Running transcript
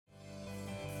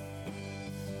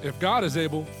If God is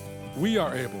able, we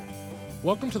are able.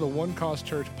 Welcome to the One Cause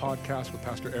Church podcast with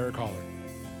Pastor Eric Holler.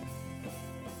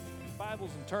 Bibles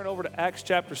and turn over to Acts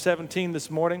chapter 17 this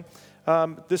morning.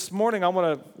 This morning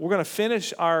we're going to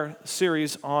finish our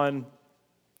series on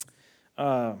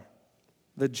the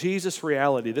Jesus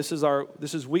reality. This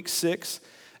is week 6,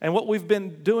 and what we've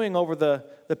been doing over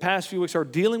the past few weeks are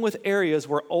dealing with areas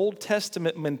where Old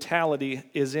Testament mentality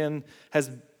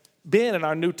has been in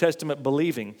our New Testament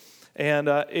believing. And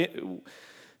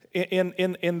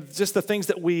in just the things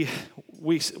that we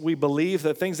believe,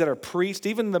 the things that are preached,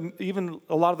 even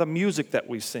a lot of the music that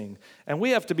we sing. And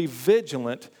we have to be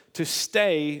vigilant to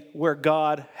stay where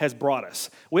God has brought us.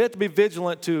 We have to be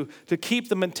vigilant to keep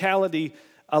the mentality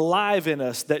alive in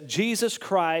us that Jesus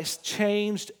Christ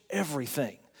changed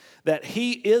everything, that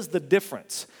He is the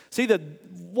difference. See,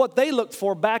 what they looked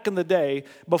for back in the day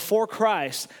before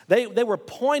Christ, they were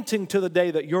pointing to the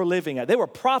day that you're living at. They were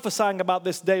prophesying about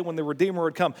this day when the Redeemer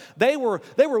would come. They were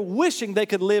wishing they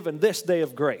could live in this day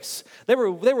of grace. They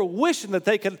were wishing that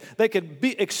they could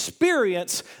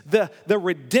experience the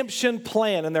redemption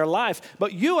plan in their life.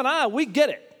 But you and I, we get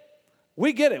it.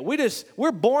 We get it.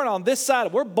 We're born on this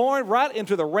side. We're born right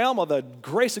into the realm of the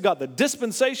grace of God, the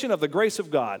dispensation of the grace of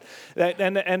God.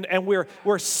 And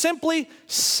we're simply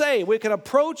saved. We can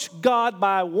approach God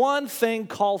by one thing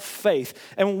called faith.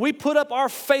 And when we put up our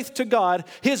faith to God,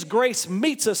 His grace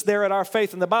meets us there at our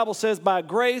faith. And the Bible says, by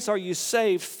grace are you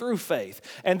saved through faith.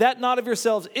 And that not of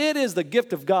yourselves, it is the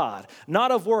gift of God,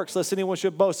 not of works, lest anyone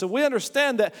should boast. So we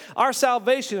understand that our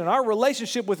salvation and our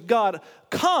relationship with God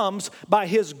comes by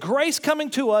His grace coming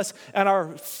to us and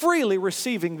our freely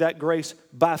receiving that grace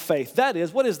by faith. That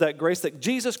is, what is that grace? That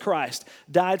Jesus Christ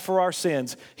died for our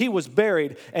sins. He was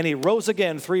buried and He rose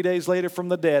again 3 days later from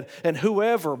the dead. And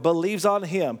whoever believes on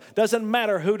Him, doesn't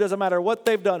matter who, doesn't matter what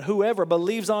they've done, whoever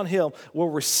believes on Him will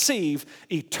receive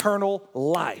eternal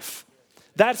life.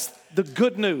 That's the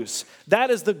good news.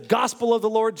 That is the gospel of the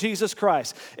Lord Jesus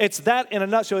Christ. It's that in a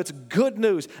nutshell. It's good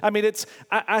news. I mean,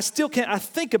 I still can't, I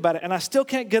think about it and I still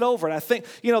can't get over it. I think,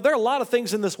 there are a lot of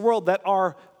things in this world that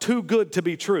are too good to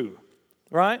be true,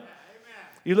 right?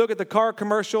 You look at the car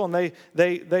commercial and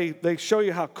they show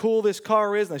you how cool this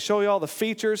car is and they show you all the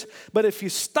features. But if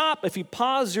you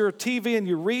pause your TV and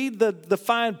you read the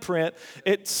fine print,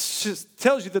 it just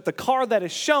tells you that the car that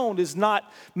is shown does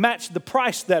not match the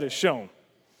price that is shown.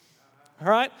 All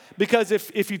right? Because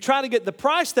if you try to get the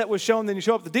price that was shown, then you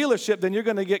show up at the dealership, then you're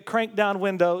going to get cranked down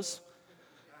windows.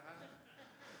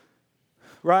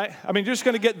 Right? I mean, you're just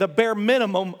going to get the bare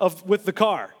minimum with the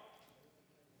car.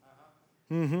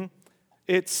 Mm-hmm.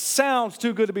 It sounds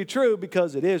too good to be true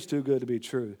because it is too good to be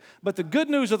true. But the good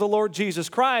news of the Lord Jesus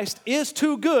Christ is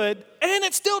too good, and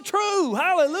it's still true.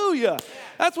 Hallelujah.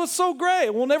 That's what's so great.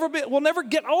 We'll never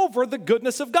get over the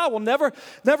goodness of God.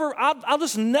 I'll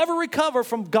just never recover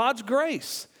from God's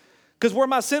grace. Because where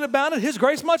my sin abounded, His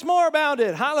grace much more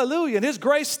abounded. Hallelujah. And His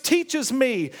grace teaches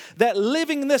me that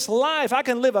living this life, I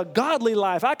can live a godly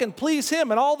life. I can please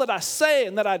Him in all that I say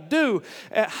and that I do.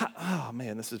 Oh,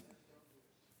 man, this is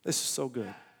so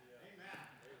good.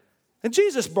 And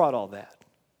Jesus brought all that.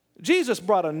 Jesus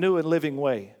brought a new and living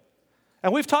way.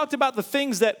 And we've talked about the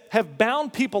things that have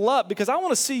bound people up because I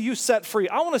want to see you set free.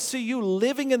 I want to see you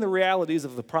living in the realities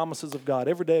of the promises of God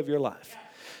every day of your life.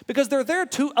 Because they're there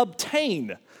to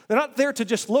obtain. They're not there to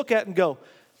just look at and go,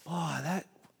 boy,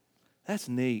 that's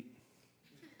neat.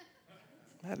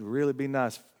 That'd really be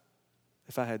nice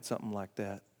if I had something like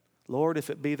that. Lord, if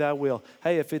it be thy will.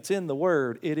 Hey, if it's in the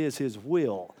word, it is His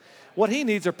will. What He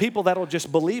needs are people that'll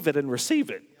just believe it and receive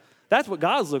it. That's what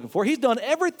God's looking for. He's done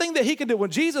everything that He can do.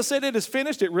 When Jesus said it is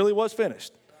finished, it really was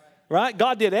finished. Right?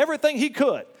 God did everything He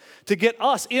could to get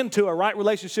us into a right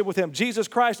relationship with Him. Jesus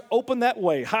Christ opened that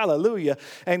way. Hallelujah.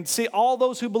 And see, all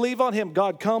those who believe on Him,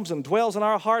 God comes and dwells in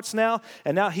our hearts now.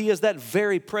 And now He is that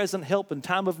very present help in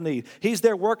time of need. He's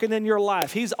there working in your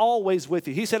life. He's always with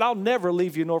you. He said, I'll never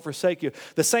leave you nor forsake you.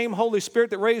 The same Holy Spirit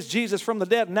that raised Jesus from the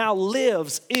dead now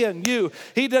lives in you.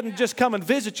 He didn't just come and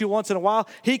visit you once in a while.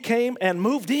 He came and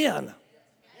moved in.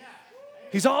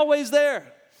 He's always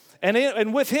there.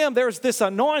 And with Him, there's this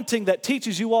anointing that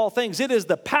teaches you all things. It is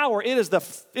the power. It is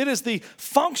the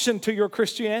function to your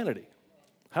Christianity.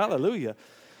 Hallelujah.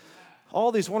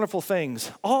 All these wonderful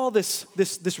things, all this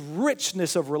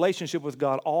richness of relationship with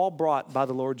God, all brought by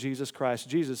the Lord Jesus Christ.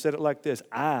 Jesus said it like this: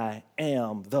 I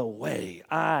am the way,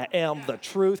 I am the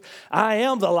truth, I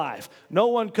am the life. No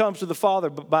one comes to the Father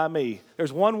but by me.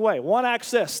 There's one way, one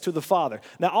access to the Father.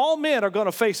 Now, all men are going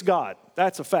to face God.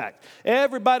 That's a fact.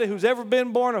 Everybody who's ever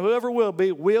been born or whoever will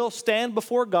be will stand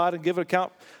before God and give an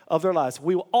account of their lives.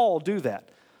 We will all do that.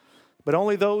 But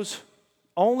only those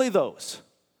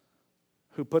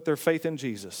who put their faith in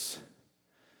Jesus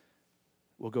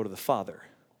will go to the Father.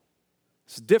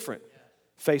 It's different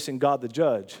facing God the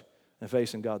judge and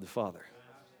facing God the Father.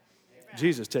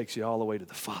 Jesus takes you all the way to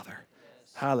the Father.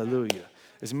 Hallelujah.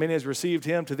 As many as received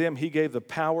him, to them he gave the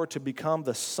power to become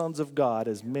the sons of God,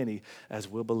 as many as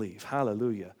will believe.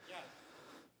 Hallelujah.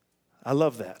 I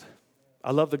love that.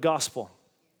 I love the gospel.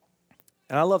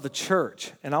 And I love the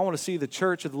church. And I want to see the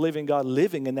church of the living God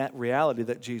living in that reality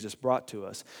that Jesus brought to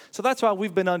us. So that's why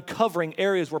we've been uncovering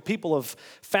areas where people have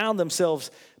found themselves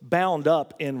bound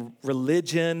up in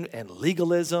religion and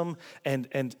legalism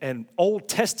and Old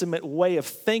Testament way of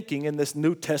thinking in this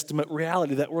New Testament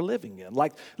reality that we're living in.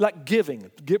 Like giving,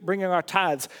 bringing our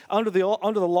tithes. Under the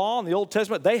law in the Old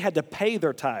Testament, they had to pay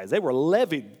their tithes. They were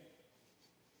levied.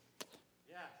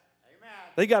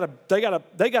 They got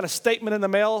a statement in the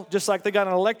mail just like they got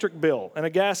an electric bill and a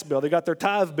gas bill. They got their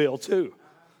tithe bill too.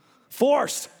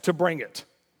 Forced to bring it.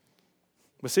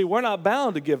 But see, we're not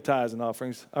bound to give tithes and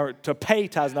offerings or to pay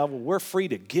tithes and offerings. We're free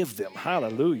to give them.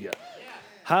 Hallelujah.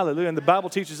 Hallelujah. And the Bible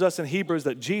teaches us in Hebrews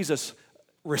that Jesus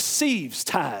receives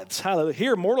tithes. Hallelujah.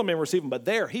 Here mortal men receive them, but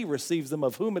there he receives them,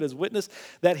 of whom it is witness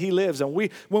that he lives. And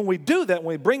when we do that,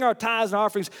 when we bring our tithes and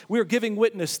offerings, we are giving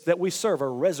witness that we serve a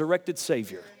resurrected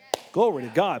Savior. Glory to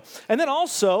God. And then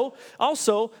also,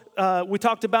 we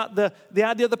talked about the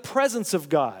idea of the presence of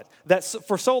God. That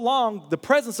for so long, the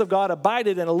presence of God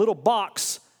abided in a little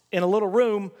box, in a little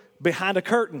room, behind a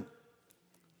curtain.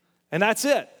 And that's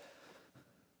it.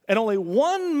 And only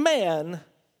one man,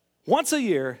 once a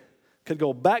year, could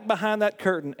go back behind that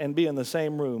curtain and be in the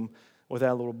same room with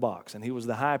that little box. And he was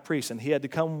the high priest, and he had to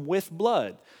come with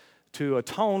blood to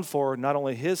atone for not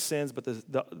only his sins, but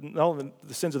not only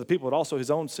the sins of the people, but also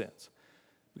his own sins.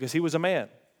 Because he was a man,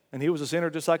 and he was a sinner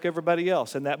just like everybody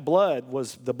else. And that blood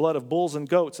was the blood of bulls and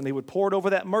goats, and he would pour it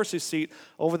over that mercy seat,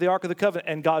 over the Ark of the Covenant,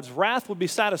 and God's wrath would be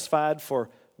satisfied for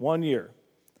 1 year.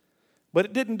 But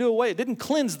it didn't do away, it didn't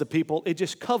cleanse the people, it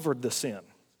just covered the sin.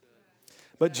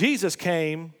 But Jesus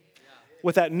came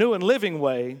with that new and living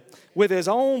way, with his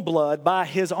own blood, by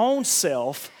his own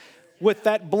self, with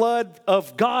that blood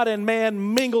of God and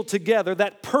man mingled together.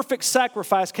 That perfect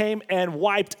sacrifice came and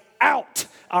wiped out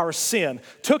our sin,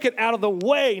 took it out of the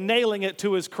way, nailing it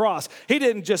to his cross. He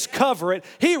didn't just cover it,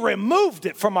 he removed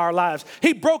it from our lives.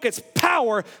 He broke its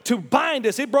power to bind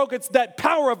us. He broke that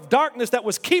power of darkness that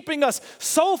was keeping us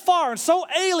so far and so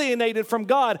alienated from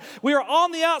God. We are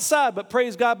on the outside, but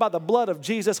praise God, by the blood of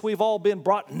Jesus, we've all been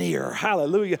brought near.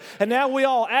 Hallelujah. And now we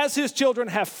all, as his children,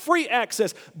 have free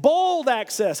access, bold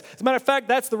access. As a matter of fact,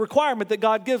 that's the requirement that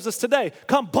God gives us today.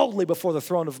 Come boldly before the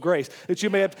throne of grace that you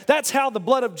may have. That's how the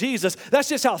blood of Jesus, that's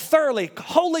just how thoroughly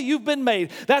holy you've been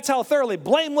made. That's how thoroughly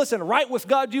blameless and right with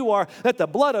God you are, that the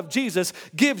blood of Jesus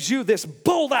gives you this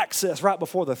bold access right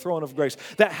before the throne of grace.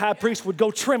 That high priest would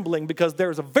go trembling because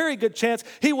there's a very good chance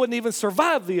he wouldn't even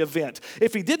survive the event.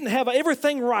 If he didn't have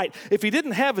everything right, if he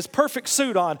didn't have his perfect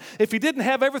suit on, if he didn't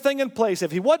have everything in place,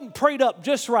 if he wasn't prayed up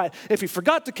just right, if he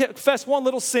forgot to confess one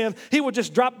little sin, he would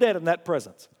just drop dead in that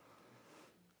presence.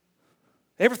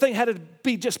 Everything had to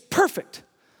be just perfect.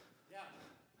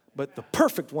 But the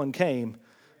perfect one came,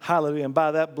 hallelujah, and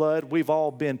by that blood, we've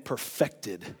all been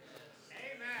perfected.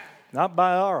 Amen. Not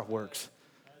by our works,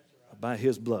 but by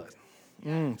his blood.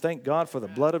 Thank God for the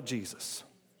blood of Jesus.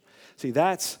 See,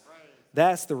 that's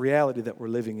the reality that we're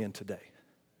living in today.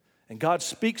 And God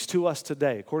speaks to us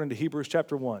today, according to Hebrews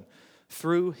chapter 1,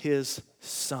 through his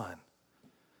Son.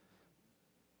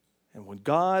 And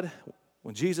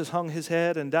when Jesus hung his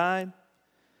head and died,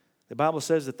 the Bible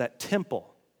says that temple,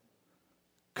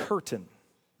 curtain,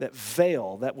 that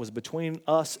veil that was between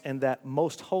us and that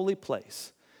most holy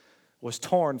place was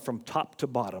torn from top to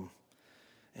bottom,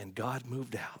 and God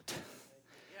moved out,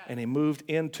 and he moved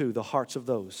into the hearts of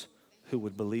those who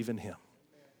would believe in him.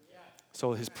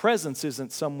 So his presence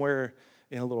isn't somewhere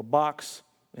in a little box,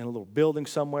 in a little building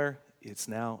somewhere. It's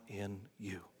now in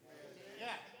you.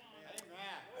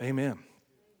 Amen.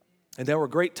 And there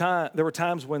were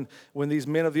times when these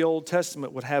men of the Old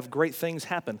Testament would have great things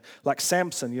happen, like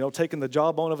Samson, taking the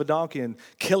jawbone of a donkey and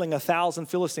killing 1,000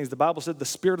 Philistines. The Bible said the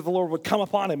Spirit of the Lord would come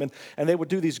upon him, and they would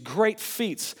do these great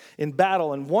feats in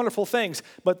battle and wonderful things.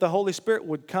 But the Holy Spirit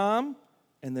would come,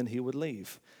 and then he would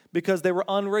leave because they were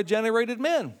unregenerated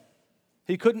men.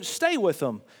 He couldn't stay with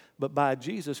them. But by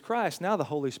Jesus Christ, now the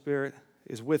Holy Spirit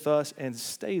is with us and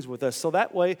stays with us. So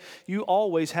that way, you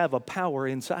always have a power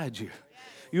inside you.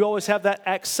 You always have that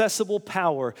accessible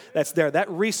power that's there, that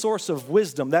resource of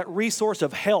wisdom, that resource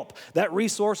of help, that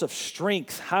resource of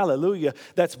strength, hallelujah,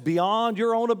 that's beyond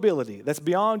your own ability, that's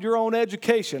beyond your own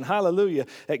education, hallelujah,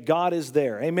 that God is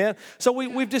there, amen? So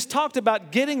we've just talked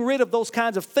about getting rid of those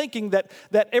kinds of thinking that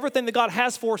everything that God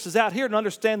has for us is out here, and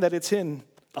understand that it's in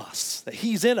us, that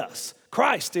He's in us,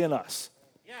 Christ in us,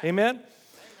 amen?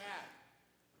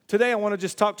 Today I want to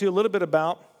just talk to you a little bit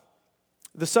about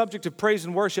the subject of praise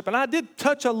and worship. And I did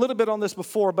touch a little bit on this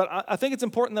before, but I think it's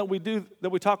important that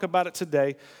we talk about it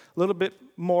today a little bit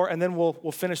more, and then we'll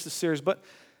finish the series. But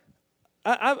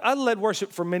I led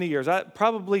worship for many years.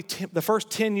 The first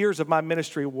 10 years of my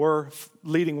ministry were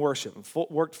leading worship.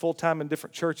 Worked full-time in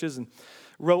different churches and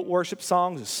wrote worship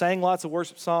songs and sang lots of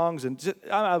worship songs. And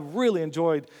I really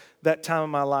enjoyed that time of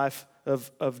my life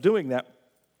of doing that.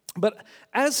 But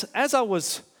as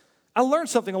I learned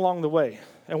something along the way.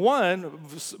 And one,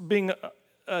 being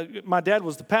my dad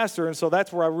was the pastor, and so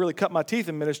that's where I really cut my teeth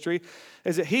in ministry,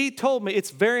 is that he told me it's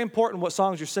very important what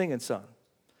songs you're singing, son.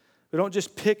 We don't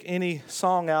just pick any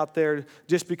song out there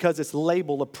just because it's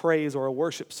labeled a praise or a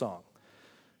worship song.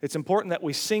 It's important that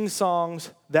we sing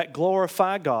songs that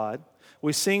glorify God.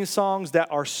 We sing songs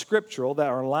that are scriptural, that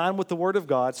are in line with the Word of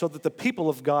God, so that the people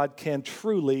of God can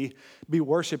truly be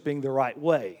worshiping the right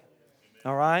way.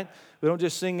 All right? We don't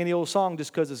just sing any old song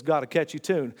just because it's got a catchy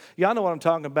tune. Y'all know what I'm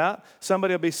talking about.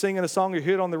 Somebody will be singing a song, you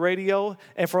hear it on the radio,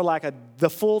 and for the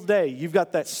full day, you've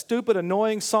got that stupid,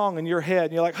 annoying song in your head,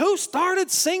 and you're like, who started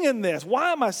singing this?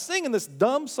 Why am I singing this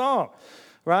dumb song?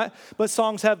 Right? But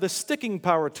songs have this sticking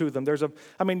power to them.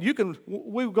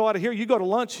 We go out of here, you go to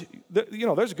lunch,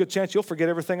 there's a good chance you'll forget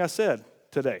everything I said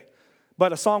today.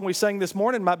 But a song we sang this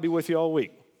morning might be with you all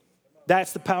week.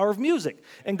 That's the power of music.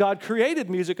 And God created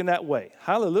music in that way.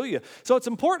 Hallelujah. So it's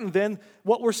important then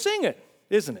what we're singing,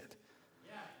 isn't it?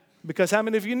 Yeah. Because how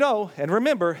many of you know and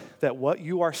remember that what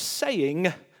you are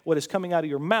saying, what is coming out of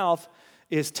your mouth,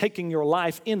 is taking your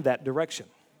life in that direction?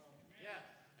 Yeah.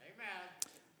 Amen.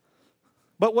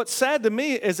 But what's sad to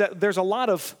me is that there's a lot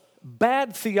of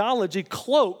bad theology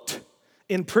cloaked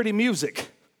in pretty music.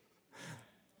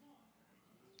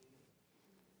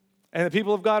 And the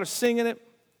people of God are singing it.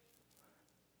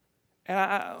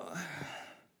 And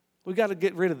we got to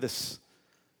get rid of this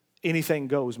anything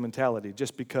goes mentality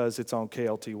just because it's on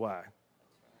KLTY.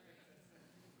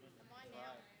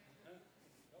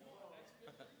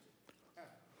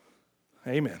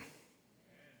 Amen.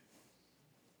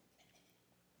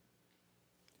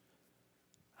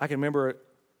 I can remember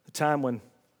a time when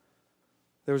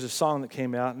there was a song that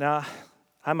came out. Now,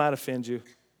 I might offend you.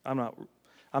 I'm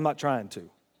not trying to.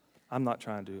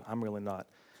 I'm really not.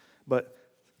 But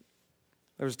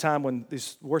there was a time when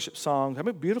these worship songs,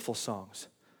 beautiful songs.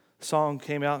 A song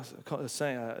came out,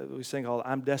 we sang called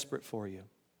I'm Desperate for You.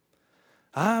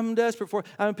 I'm desperate for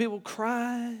you. People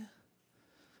cry,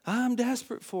 I'm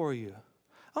desperate for you.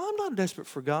 Oh, I'm not desperate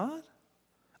for God.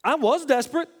 I was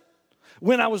desperate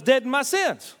when I was dead in my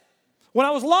sins. When I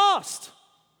was lost,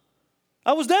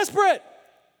 I was desperate.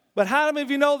 But how many of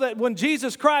you know that when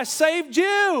Jesus Christ saved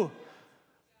you,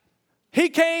 He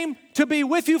came to be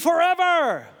with you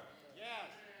forever?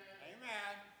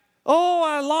 Oh,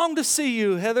 I long to see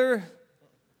you, Heather.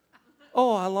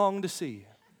 Oh, I long to see you.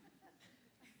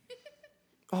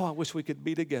 Oh, I wish we could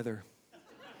be together.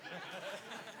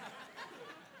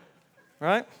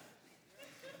 Right?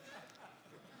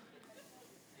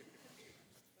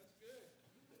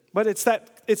 But it's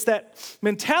that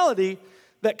mentality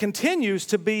that continues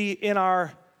to be in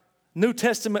our New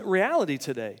Testament reality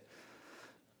today.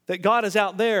 That God is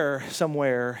out there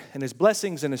somewhere, and His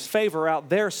blessings and His favor are out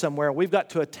there somewhere, and we've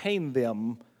got to attain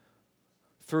them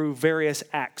through various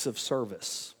acts of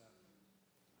service,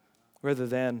 rather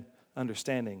than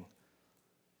understanding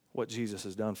what Jesus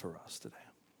has done for us today.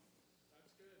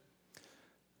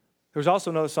 There's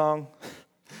also another song.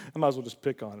 I might as well just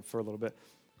pick on it for a little bit.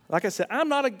 Like I said, I'm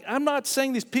not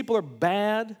saying these people are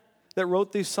bad that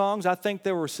wrote these songs. I think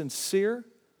they were sincere,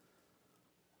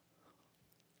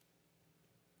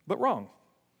 but wrong.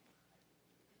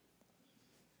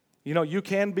 You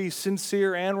can be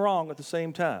sincere and wrong at the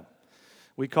same time.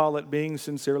 We call it being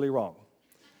sincerely wrong.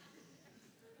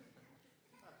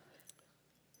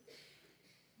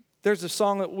 There's a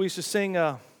song that we used to sing,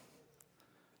 how'd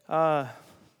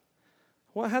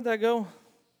that go?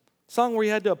 Song where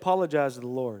you had to apologize to the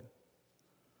Lord.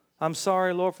 I'm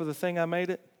sorry, Lord, for the thing I made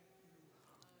it.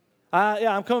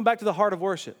 I'm coming back to the heart of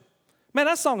worship. Man,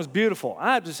 that song is beautiful.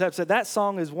 I just have to say that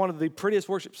song is one of the prettiest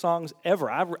worship songs ever.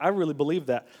 I really believe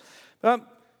that. I'm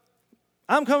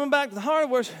I'm coming back to the heart of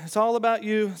worship. It's all about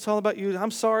you. It's all about you.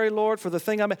 I'm sorry, Lord, for the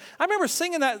thing I made. I remember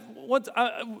singing that once.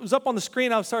 I was up on the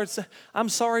screen. I started saying, I'm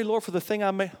sorry, Lord, for the thing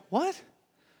I made. What?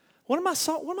 What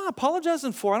am I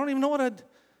apologizing for? I don't even know what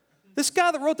this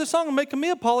guy that wrote this song is making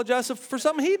me apologize for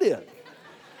something he did.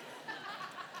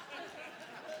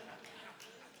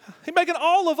 He's making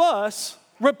all of us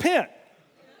repent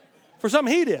for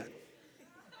something he did.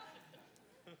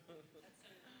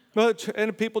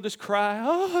 And people just cry,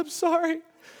 oh, I'm sorry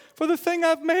for the thing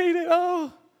I've made it,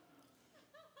 oh,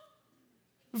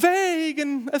 vague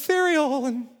and ethereal.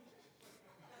 And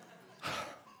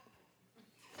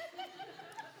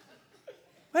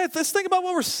man, let's think about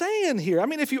what we're saying here. I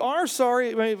mean, if you are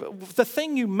sorry, the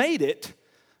thing you made it,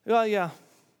 well, yeah.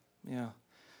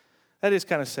 That is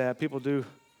kind of sad. People do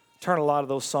turn a lot of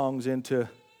those songs into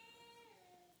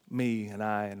me and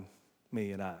I and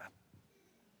me and I.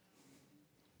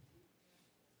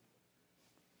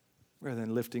 Rather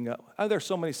than lifting up. There's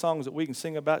so many songs that we can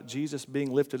sing about Jesus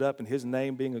being lifted up and his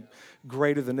name being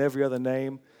greater than every other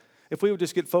name. If we would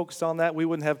just get focused on that, we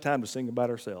wouldn't have time to sing about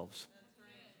ourselves.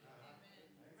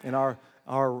 And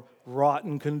our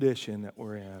rotten condition that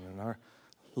we're in and our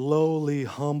lowly,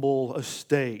 humble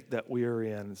estate that we are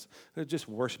in. It's just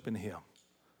worshiping him,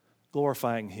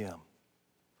 glorifying him,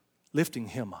 lifting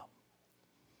him up.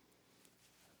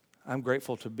 I'm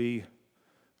grateful to be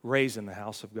raised in the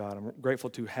house of God. I'm grateful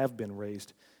to have been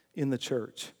raised in the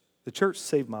church. The church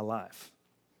saved my life.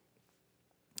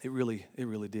 It really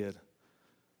did. It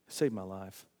saved my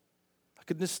life. I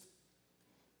could just,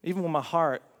 even when my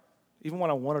heart, even when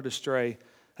I wanted to stray,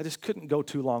 I just couldn't go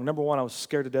too long. Number one, I was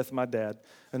scared to death of my dad.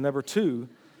 And number two,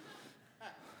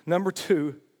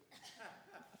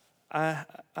 I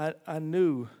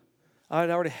knew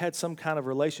I'd already had some kind of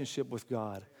relationship with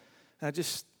God. And I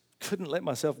just couldn't let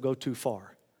myself go too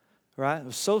far. Right? I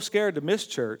was so scared to miss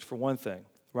church, for one thing,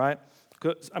 right?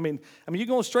 I mean, you're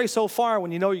going to stray so far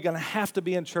when you know you're going to have to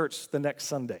be in church the next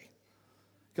Sunday.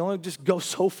 You can only just go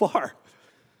so far.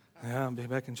 Yeah, I'll be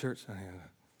back in church.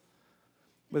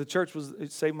 But the church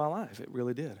it saved my life. It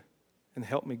really did. And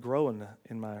helped me grow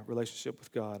in my relationship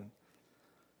with God.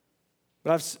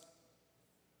 But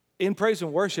in praise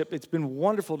and worship, it's been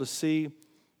wonderful to see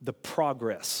the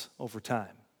progress over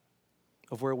time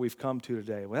of where we've come to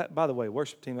today. Well, by the way,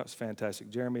 worship team, that was fantastic.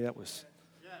 Jeremy, is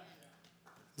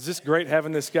this great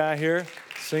having this guy here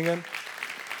singing?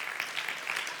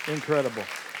 Incredible.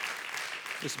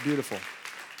 It's beautiful.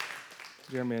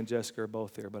 Jeremy and Jessica are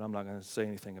both here, but I'm not going to say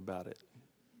anything about it.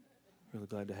 Really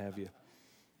glad to have you.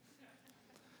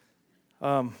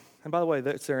 And by the way,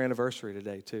 that's their anniversary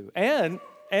today, too. And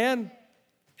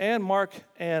Mark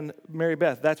and Mary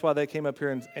Beth, that's why they came up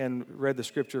here and read the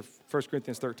scripture, 1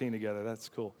 Corinthians 13 together. That's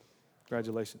cool.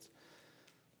 Congratulations.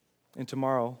 And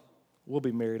tomorrow, we'll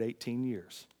be married 18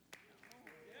 years.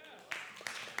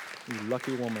 You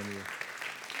lucky woman, you.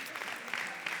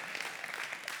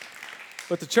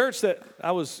 But the church that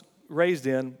I was raised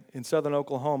in southern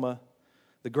Oklahoma,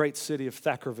 the great city of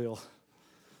Thackerville,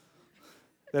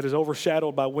 that is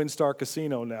overshadowed by WinStar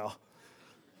Casino now.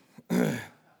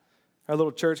 Our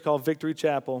little church called Victory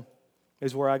Chapel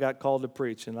is where I got called to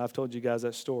preach, and I've told you guys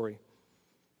that story.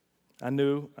 I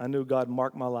knew God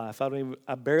marked my life.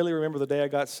 I barely remember the day I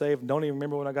got saved. Don't even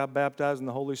remember when I got baptized in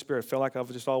the Holy Spirit. Felt like I've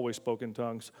just always spoken in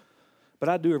tongues. But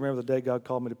I do remember the day God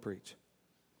called me to preach.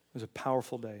 It was a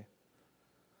powerful day.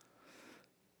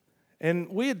 And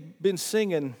we had been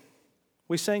singing.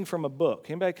 We sang from a book.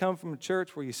 Anybody come from a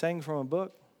church where you sang from a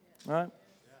book? All right?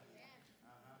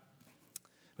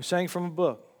 We sang from a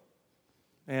book.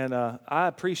 And I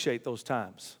appreciate those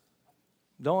times.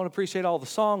 Don't appreciate all the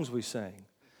songs we sang.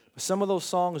 But some of those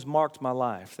songs marked my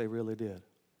life. They really did.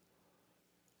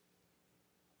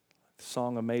 The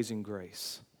song Amazing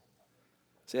Grace.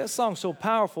 See, that song's so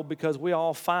powerful because we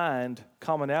all find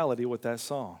commonality with that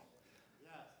song.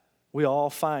 We all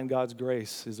find God's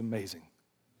grace is amazing.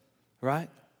 Right?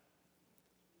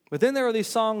 But then there are these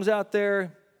songs out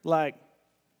there like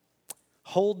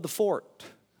Hold the Fort,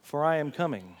 for I am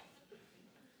coming.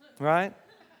 Right?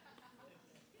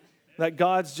 Like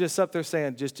God's just up there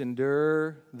saying, just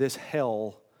endure this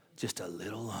hell just a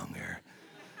little longer.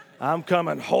 I'm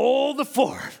coming, hold the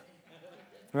fort.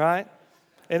 Right?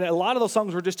 And a lot of those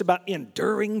songs were just about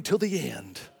enduring till the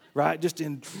end. Right?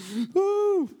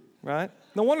 Right?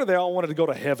 No wonder they all wanted to go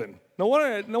to heaven. No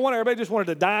wonder everybody just wanted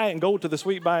to die and go to the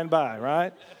sweet by and by,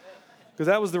 right? Because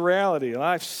that was the reality.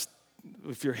 Life,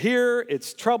 if you're here,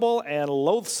 it's trouble and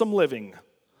loathsome living.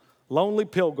 Lonely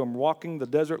pilgrim walking the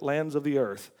desert lands of the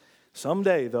earth.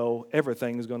 Someday, though,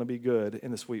 everything is going to be good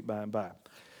in the sweet by and by.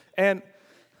 And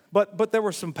But there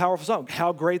were some powerful songs.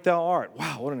 How Great Thou Art.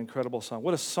 Wow, what an incredible song.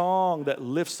 What a song that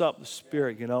lifts up the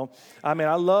spirit, you know. I mean,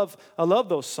 I love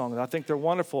those songs. I think they're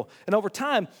wonderful. And over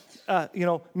time,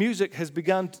 music has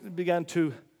begun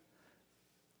to,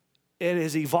 it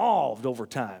has evolved over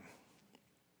time.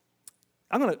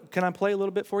 Can I play a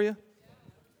little bit for you?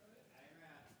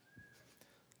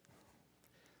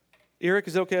 Eric,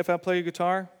 is it okay if I play your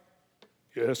guitar?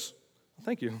 Yes.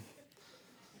 Thank you.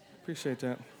 Appreciate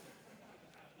that.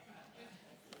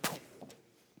 I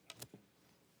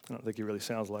don't think he really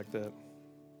sounds like that.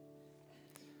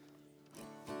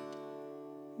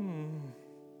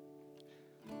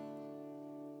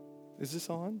 Is this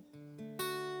on?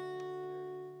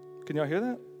 Can y'all hear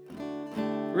that?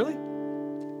 Really?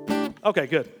 Okay,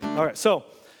 good. All right, so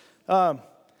let's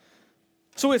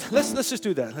just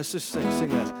do that. Let's just sing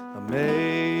that.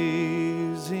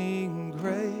 Amazing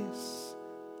grace.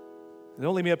 And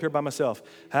don't leave me up here by myself.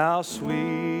 How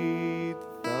sweet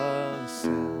the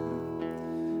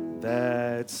sound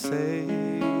that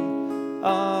saved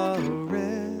a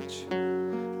wretch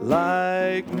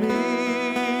like me.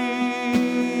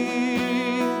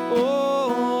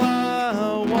 Oh,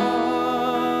 I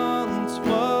once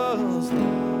was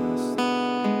lost,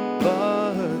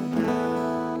 but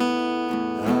now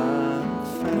I'm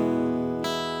found.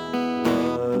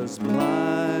 Was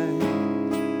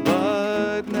blind,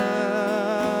 but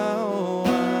now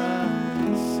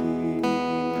I see.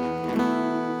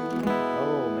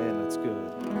 Oh, man, that's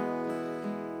good.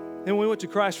 Then we went to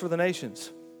Christ for the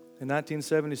Nations. In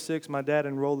 1976, my dad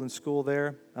enrolled in school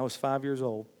there. I was 5 years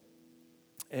old.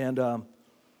 And,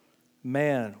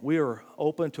 man, we were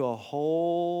open to a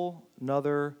whole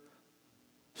nother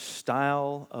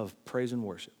style of praise and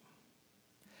worship.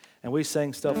 And we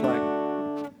sang stuff like,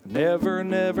 never,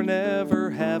 never,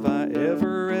 never have I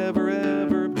ever, ever,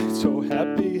 ever been so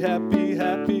happy, happy,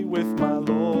 happy with my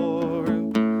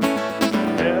Lord.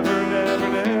 Never,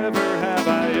 never, never have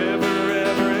I ever,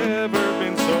 ever, ever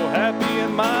been so happy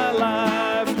in my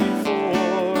life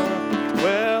before.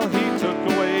 Well, he took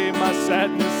away my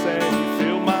sadness and he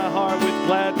filled my heart with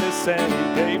gladness and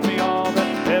he gave me all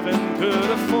that heaven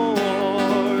could afford.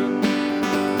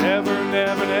 Never,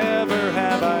 never, never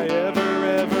have I ever,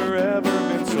 ever, ever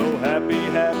been so happy,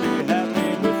 happy,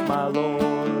 happy with my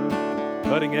Lord.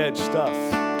 Cutting edge stuff.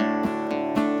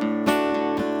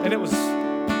 And it was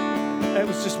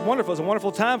just wonderful. It was a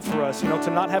wonderful time for us,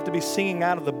 to not have to be singing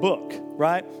out of the book,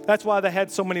 right? That's why they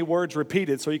had so many words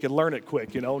repeated so you could learn it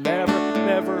quick, Never,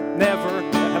 never, never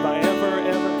have I ever,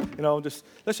 ever,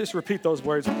 let's just repeat those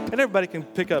words. And everybody can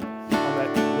pick up on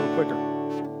that a little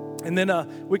quicker. And then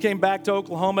we came back to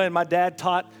Oklahoma, and my dad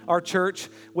taught our church,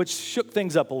 which shook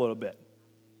things up a little bit,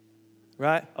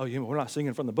 right? Oh, we're not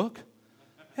singing from the book?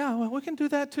 Yeah, well, we can do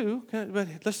that too. But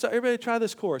let's everybody try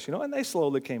this chorus, And they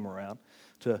slowly came around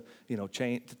to,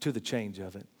 to the change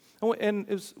of it. And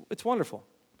it's wonderful.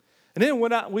 And then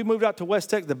we moved out to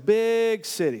West Texas, the big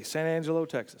city, San Angelo,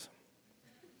 Texas.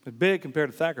 It's big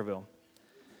compared to Thackerville.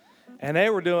 And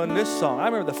they were doing this song. I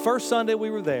remember the first Sunday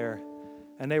we were there,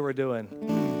 and they were doing,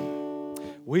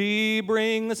 we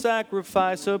bring the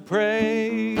sacrifice of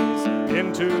praise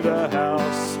into the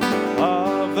house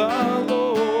of the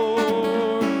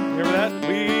Lord. Remember that?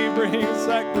 We bring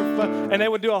sacrifice. And they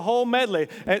would do a whole medley.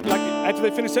 And like after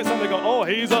they finished that song, they go, oh,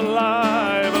 he's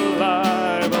alive,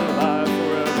 alive, alive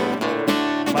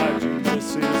forevermore. My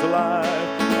Jesus is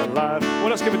alive, alive.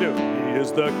 What else can we do? He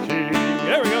is the King.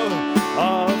 There we go.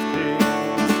 Of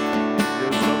kings. He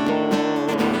is the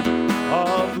Lord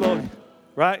of lords.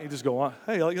 Right? You just go on.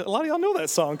 Hey, a lot of y'all know that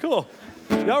song. Cool.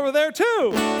 Y'all were there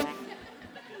too.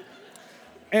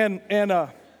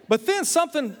 But then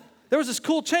there was this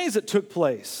cool change that took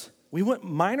place. We went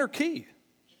minor key.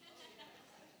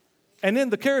 And then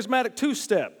the charismatic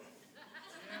two-step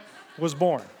was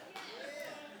born.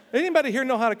 Anybody here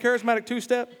know how to charismatic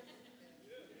two-step?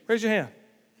 Raise your hand.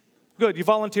 Good, you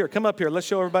volunteer. Come up here. Let's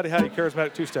show everybody how you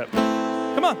charismatic two-step.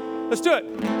 Come on, let's do it.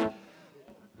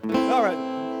 All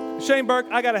right. Shane Burke,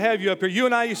 I got to have you up here. You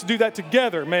and I used to do that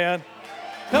together, man.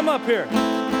 Come up here.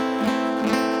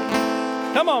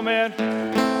 Come on, man.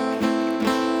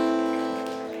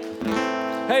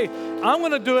 Hey, I'm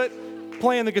going to do it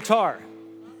playing the guitar.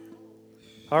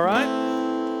 All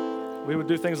right? We would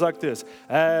do things like this.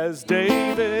 As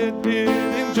David did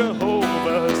in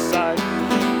Jehovah's sight,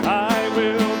 I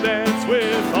will dance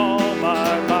with all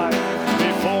my might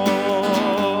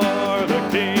before the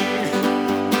King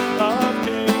of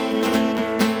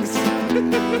Kings.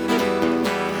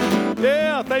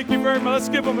 Yeah, thank you very much. Let's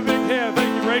give them a big hand.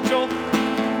 Thank you, Rachel.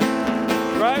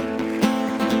 Right?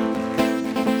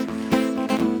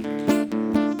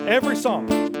 Every song.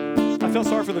 I I felt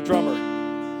sorry for the drummer.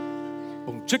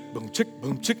 Boom, chick,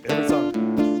 every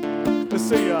song. Let's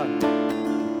see. I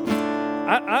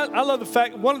love the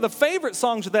fact, one of the favorite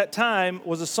songs of that time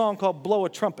was a song called Blow a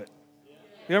Trumpet.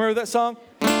 You remember that song?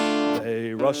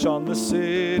 They rush on the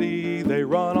city, they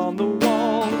run on the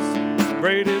walls.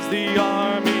 Great is the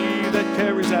army that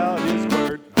carries out his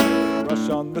word. They rush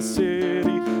on the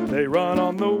city, they run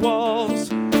on the walls.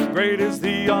 Great is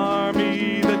the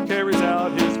army that carries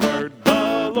out his word.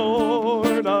 The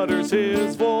Lord utters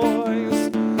his voice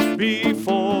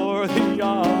before the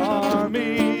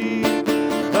army.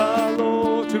 The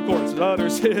Lord, two chords,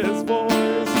 utters his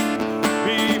voice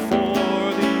before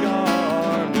the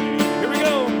army. Here we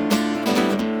go.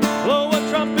 Blow a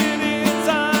trumpet in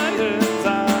Zion,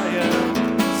 Zion.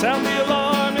 Sound the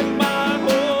alarm in my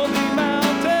holy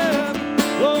mountain.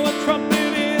 Blow a trumpet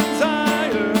in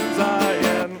Zion,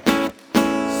 Zion.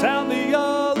 Sound the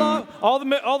alarm. All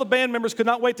the band members could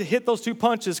not wait to hit those two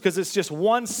punches because it's just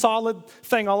one solid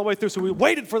thing all the way through. So we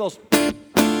waited for those,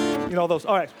 those.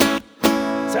 All right.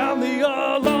 Sound the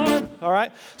alarm. All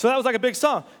right. So that was like a big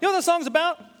song. You know what that song's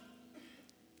about?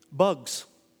 Bugs.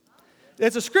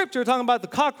 It's a scripture talking about the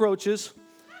cockroaches,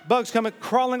 bugs coming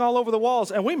crawling all over the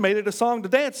walls, and we made it a song to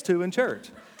dance to in church.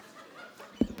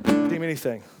 Didn't mean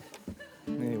anything.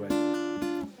 Anyway.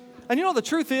 And the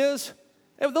truth is,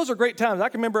 those are great times. I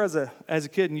can remember as a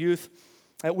kid and youth,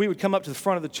 we would come up to the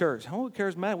front of the church. Oh,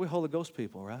 charismatic, we're Holy Ghost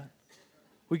people, right?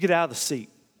 We get out of the seat.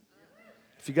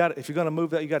 If you're going to move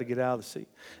that, you got to get out of the seat.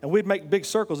 And we'd make big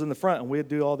circles in the front, and we'd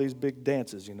do all these big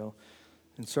dances, in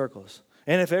circles.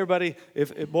 And if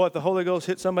the Holy Ghost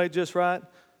hit somebody just right,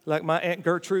 like my Aunt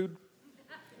Gertrude,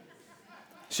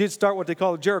 she'd start what they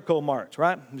call a Jericho march,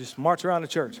 right? And just march around the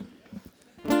church.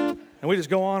 And we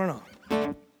just go on and on.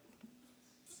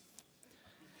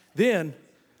 Then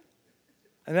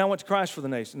I went to Christ for the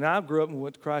Nations. Now, I grew up and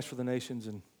went to Christ for the Nations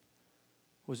and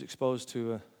was exposed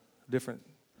to a different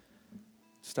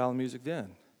style of music then.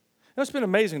 It's been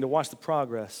amazing to watch the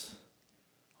progress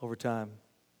over time.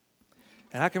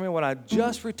 And I can remember when I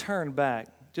just returned back,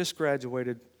 just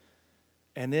graduated,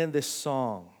 and then this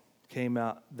song came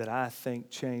out that I think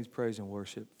changed praise and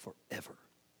worship forever.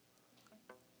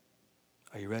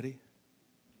 Are you ready?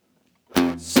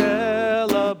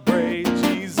 Celebrate,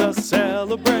 Jesus,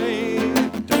 celebrate.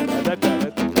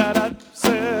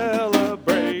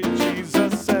 Celebrate,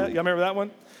 Jesus. Y'all remember that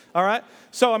one? All right.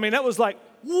 So, that was like,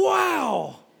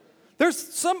 wow.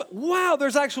 There's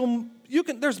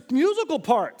musical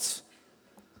parts.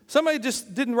 Somebody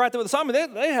just didn't write that with the song.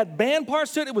 They had band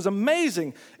parts to it. It was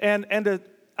amazing.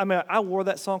 I wore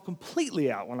that song completely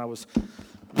out when I was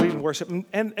leading worship.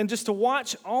 And just to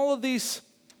watch all of this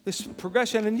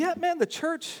progression. And yet, man, the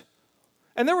church,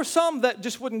 and there were some that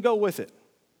just wouldn't go with it.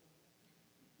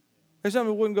 There's some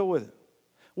that wouldn't go with it.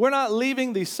 We're not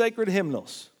leaving these sacred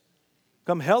hymnals.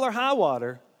 Come hell or high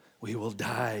water, we will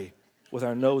die with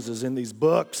our noses in these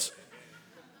books,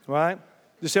 right?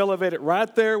 Just elevate it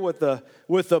right there with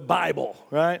the Bible,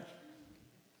 right?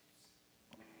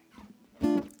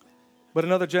 But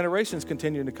another generation is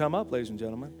continuing to come up, ladies and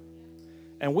gentlemen.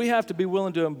 And we have to be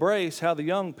willing to embrace how the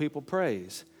young people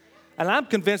praise. And I'm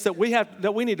convinced that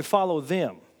we need to follow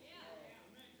them.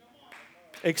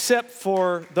 Except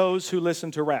for those who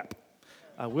listen to rap.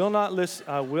 I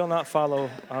won't follow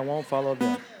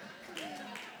them.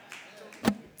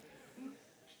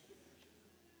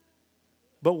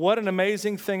 But what an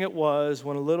amazing thing it was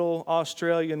when a little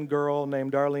Australian girl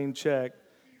named Darlene Check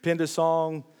penned a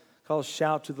song called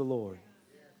Shout to the Lord.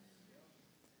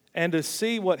 And to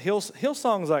see what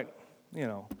Hillsong's like,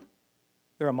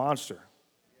 they're a monster.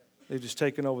 They've just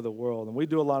taken over the world. And we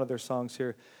do a lot of their songs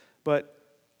here. But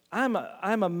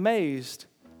I'm amazed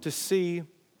to see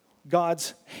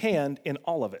God's hand in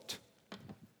all of it.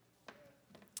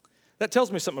 That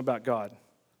tells me something about God,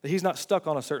 that he's not stuck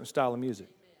on a certain style of music.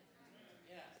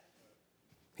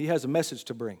 He has a message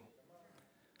to bring.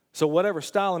 So whatever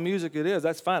style of music it is,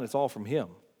 that's fine. It's all from him.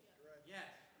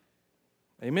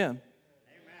 Amen.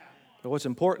 But what's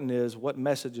important is what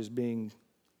message is being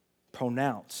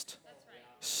pronounced,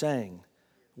 sang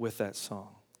with that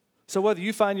song. So whether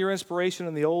you find your inspiration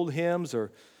in the old hymns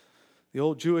or the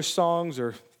old Jewish songs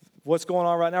or what's going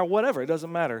on right now, whatever, it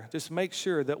doesn't matter. Just make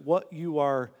sure that what you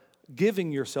are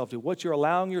giving yourself to, what you're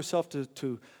allowing yourself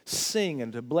to sing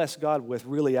and to bless God with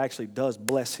really actually does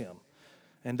bless him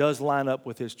and does line up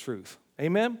with his truth.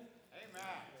 Amen? Amen.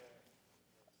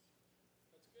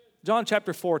 John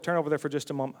chapter 4, turn over there for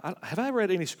just a moment. Have I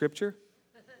read any scripture?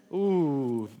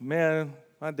 Ooh, man,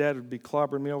 my dad would be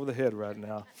clobbering me over the head right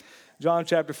now. John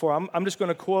chapter 4, I'm just going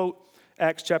to quote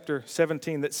Acts chapter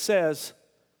 17 that says,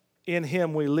 in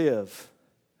him we live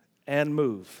and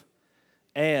move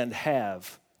and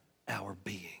have our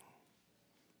being.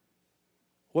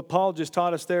 What Paul just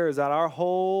taught us there is that our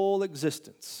whole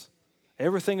existence,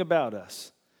 everything about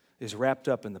us, is wrapped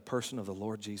up in the person of the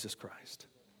Lord Jesus Christ.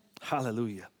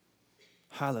 Hallelujah.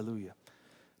 Hallelujah.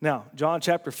 Now, John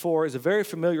chapter 4 is a very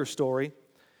familiar story,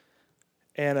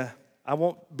 and I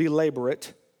won't belabor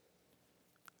it.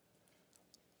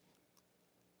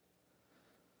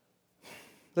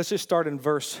 Let's just start in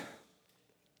verse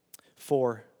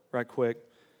 4 right quick.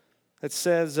 It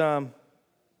says,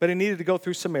 but he needed to go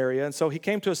through Samaria, and so he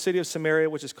came to a city of Samaria,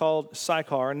 which is called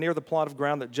Sychar, near the plot of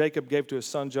ground that Jacob gave to his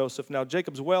son Joseph. Now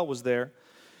Jacob's well was there.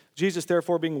 Jesus,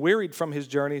 therefore, being wearied from his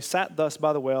journey, sat thus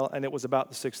by the well, and it was about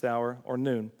the 6th hour, or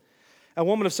noon. A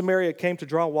woman of Samaria came to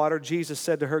draw water. Jesus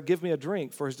said to her, "Give me a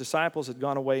drink," for his disciples had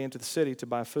gone away into the city to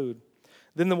buy food.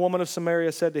 Then the woman of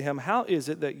Samaria said to him, "How is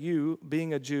it that you,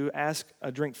 being a Jew, ask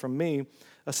a drink from me,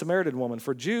 a Samaritan woman?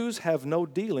 For Jews have no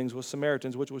dealings with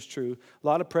Samaritans," which was true. A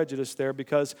lot of prejudice there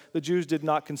because the Jews did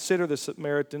not consider the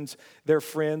Samaritans their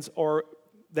friends, or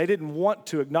they didn't want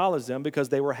to acknowledge them because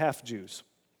they were half Jews.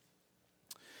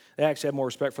 They actually had more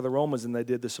respect for the Romans than they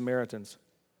did the Samaritans.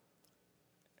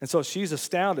 And so she's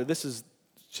astounded.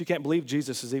 She can't believe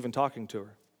Jesus is even talking to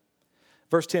her.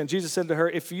 Verse 10, Jesus said to her,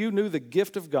 "If you knew the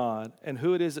gift of God and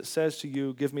who it is that says to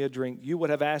you, 'Give me a drink,' you would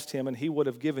have asked him and he would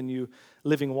have given you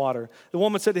living water." The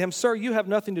woman said to him, "Sir, you have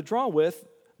nothing to draw with.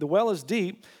 The well is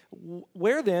deep.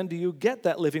 Where then do you get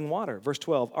that living water?" Verse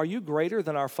 12, "Are you greater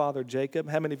than our father Jacob?"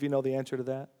 How many of you know the answer to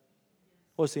that?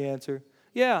 What's the answer?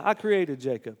 Yeah, I created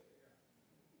Jacob.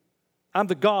 I'm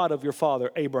the God of your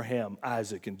father Abraham,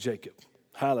 Isaac, and Jacob.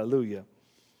 Hallelujah.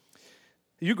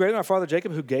 "Are you greater than our father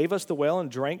Jacob, who gave us the well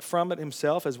and drank from it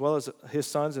himself, as well as his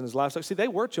sons and his livestock?" See, they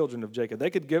were children of Jacob. They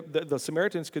could give, the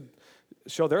Samaritans could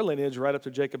show their lineage right up to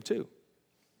Jacob too.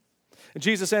 And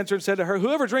Jesus answered and said to her,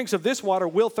 "Whoever drinks of this water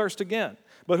will thirst again.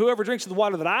 But whoever drinks of the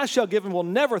water that I shall give him will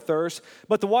never thirst.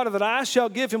 But the water that I shall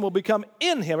give him will become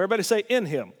in him." Everybody say, in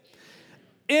him.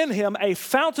 In him, a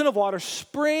fountain of water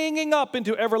springing up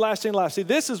into everlasting life. See,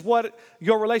 this is what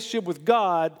your relationship with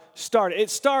God started. It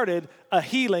started a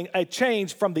healing, a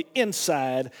change from the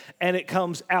inside, and it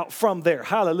comes out from there.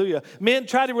 Hallelujah. Men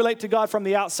try to relate to God from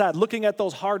the outside, looking at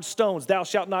those hard stones, "Thou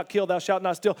shalt not kill, thou shalt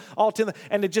not steal," all 10,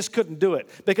 and they just couldn't do it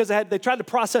because they tried to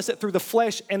process it through the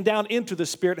flesh and down into the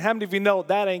spirit. How many of you know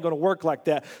that ain't going to work like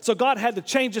that? So God had to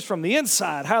change us from the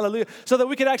inside, hallelujah, so that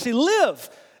we could actually live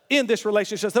in this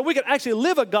relationship, so that we can actually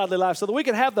live a godly life, so that we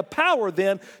can have the power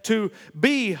then to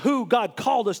be who God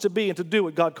called us to be and to do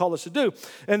what God called us to do.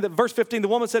 And verse 15, the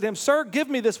woman said to him, "Sir, give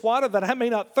me this water that I may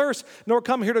not thirst, nor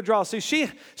come here to draw." See,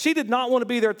 she did not want to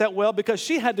be there at that well because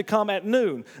she had to come at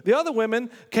noon. The other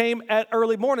women came at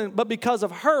early morning, but because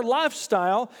of her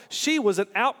lifestyle, she was an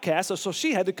outcast, so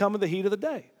she had to come in the heat of the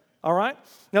day. All right?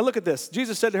 Now look at this.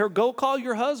 Jesus said to her, "Go call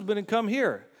your husband and come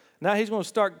here." Now he's going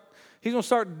to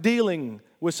start dealing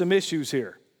with some issues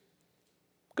here.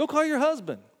 "Go call your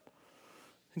husband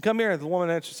and come here." And the woman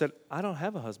answered and said, "I don't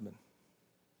have a husband."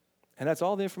 And that's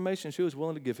all the information she was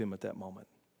willing to give him at that moment.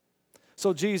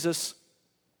 So Jesus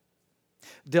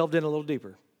delved in a little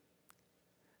deeper.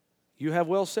 "You have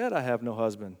well said, 'I have no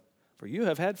husband,' for you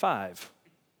have had 5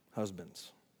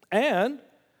 husbands. And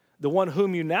the one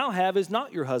whom you now have is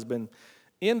not your husband.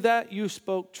 In that you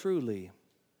spoke truly."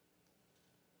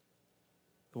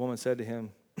 The woman said to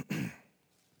him, "I'm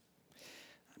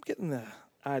getting the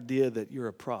idea that you're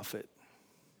a prophet."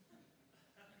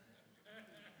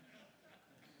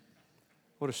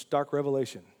 What a stark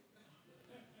revelation.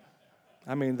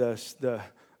 I mean,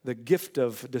 the gift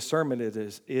of discernment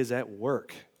is at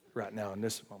work right now in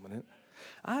this moment.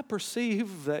 "I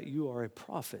perceive that you are a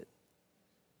prophet."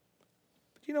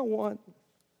 But you know what?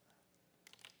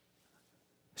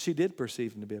 She did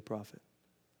perceive him to be a prophet.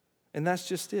 And that's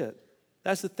just it.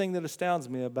 That's the thing that astounds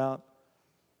me about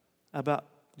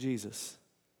Jesus.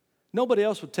 Nobody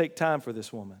else would take time for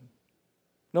this woman.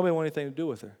 Nobody wanted anything to do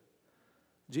with her.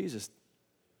 Jesus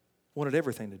wanted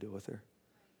everything to do with her.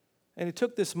 And he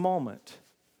took this moment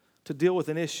to deal with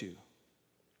an issue.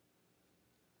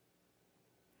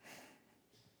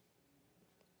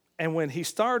 And when he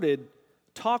started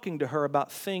talking to her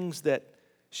about things that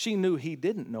she knew he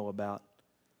didn't know about,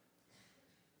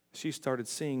 she started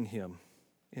seeing him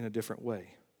in a different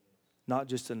way. Not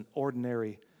just an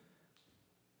ordinary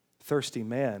thirsty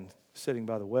man sitting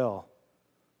by the well.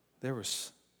 There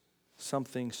was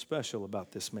something special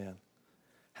about this man.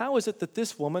 How is it that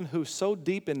this woman, who's so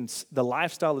deep in the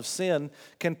lifestyle of sin,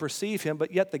 can perceive him,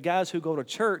 but yet the guys who go to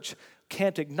church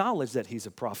can't acknowledge that he's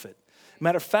a prophet?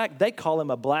 Matter of fact, they call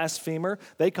him a blasphemer.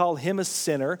 They call him a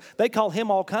sinner. They call him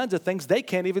all kinds of things. They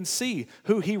can't even see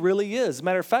who he really is.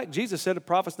 Matter of fact, Jesus said a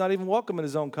prophet's not even welcome in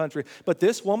his own country. But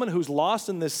this woman who's lost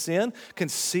in this sin can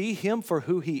see him for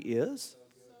who he is.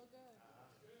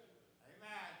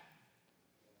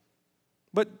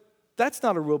 But that's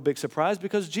not a real big surprise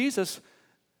because Jesus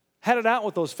had it out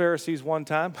with those Pharisees one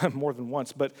time, more than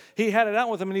once, but he had it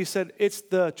out with them and he said, it's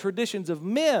the traditions of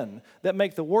men that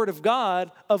make the word of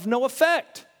God of no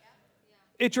effect.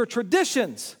 It's your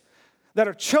traditions that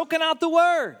are choking out the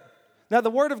word. Now,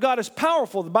 the word of God is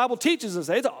powerful. The Bible teaches us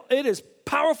it is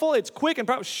powerful, it's quick, and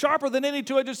sharper than any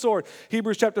two-edged sword.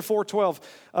 Hebrews chapter 4:12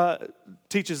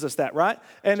 teaches us that, right?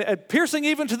 And piercing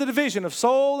even to the division of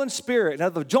soul and spirit, and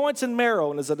of the joints and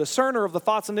marrow, and is a discerner of the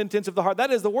thoughts and intents of the heart.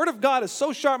 That is, the word of God is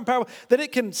so sharp and powerful that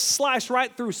it can slash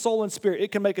right through soul and spirit.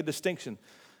 It can make a distinction.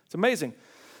 It's amazing.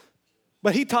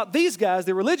 But he taught these guys,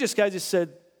 the religious guys, he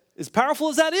said, as powerful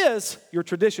as that is, your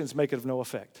traditions make it of no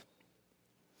effect.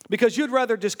 Because you'd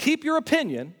rather just keep your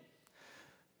opinion.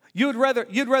 You'd rather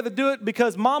do it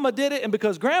because mama did it and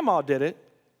because grandma did it,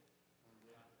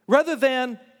 rather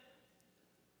than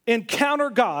encounter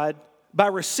God by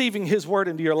receiving his word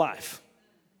into your life.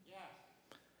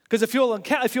 Because if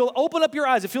you'll open up your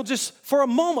eyes, if you'll just for a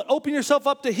moment open yourself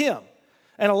up to him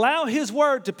and allow his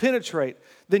word to penetrate,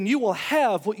 then you will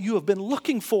have what you have been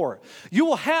looking for. You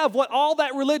will have what all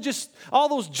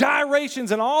those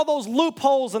gyrations and all those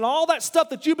loopholes and all that stuff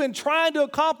that you've been trying to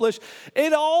accomplish,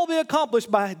 it'll all be accomplished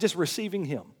by just receiving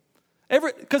him.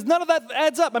 Because none of that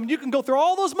adds up. I mean, you can go through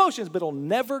all those motions, but it'll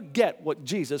never get what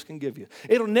Jesus can give you.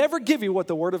 It'll never give you what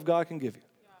the word of God can give you.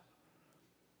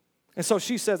 And so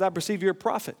she says, I perceive you're a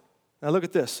prophet. Now look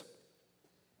at this.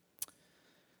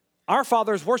 Our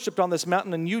fathers worshiped on this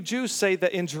mountain, and you Jews say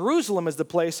that in Jerusalem is the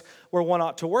place where one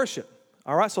ought to worship.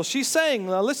 All right, so she's saying,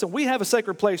 listen, we have a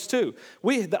sacred place too.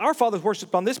 Our fathers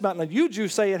worshiped on this mountain, and you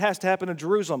Jews say it has to happen in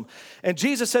Jerusalem. And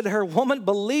Jesus said to her, woman,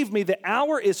 believe me, the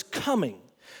hour is coming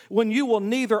when you will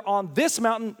neither on this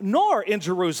mountain nor in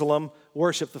Jerusalem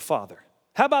worship the Father.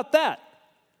 How about that?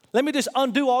 Let me just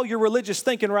undo all your religious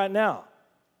thinking right now.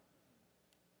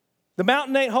 The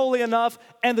mountain ain't holy enough,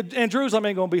 and Jerusalem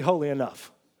ain't going to be holy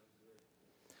enough.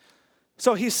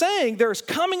 So he's saying there's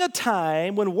coming a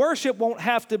time when worship won't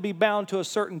have to be bound to a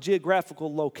certain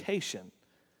geographical location.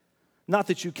 Not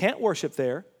that you can't worship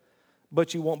there,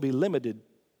 but you won't be limited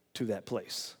to that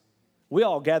place. We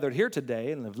all gathered here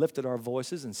today and have lifted our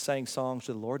voices and sang songs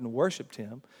to the Lord and worshiped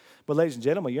him. But ladies and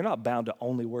gentlemen, you're not bound to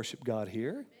only worship God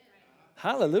here.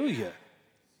 Hallelujah.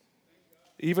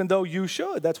 Even though you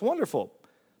should, that's wonderful.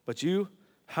 But you,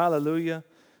 hallelujah,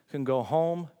 can go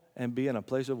home and be in a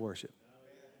place of worship.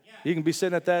 You can be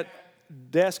sitting at that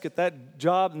desk, at that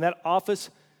job, in that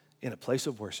office, in a place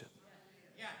of worship.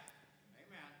 Yeah.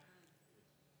 Amen.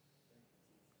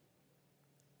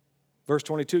 Verse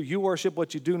 22, you worship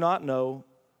what you do not know.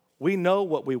 We know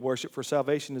what we worship, for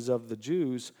salvation is of the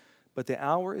Jews, but the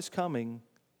hour is coming,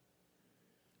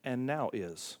 and now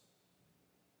is.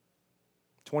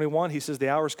 21, he says the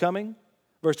hour is coming.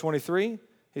 Verse 23,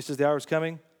 he says the hour is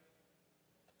coming,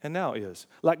 and now is.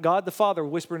 Like God the Father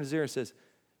whispered in his ear and says,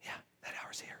 yeah, that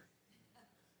hour's here.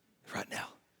 Right now.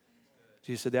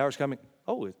 Jesus said, the hour's coming.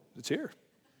 Oh, it's here.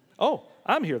 Oh,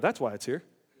 I'm here. That's why it's here.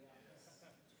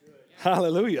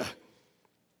 Hallelujah.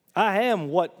 I am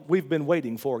what we've been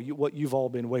waiting for, what you've all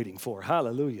been waiting for.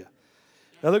 Hallelujah.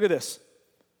 Now look at this.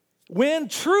 When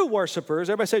true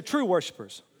worshipers, everybody say true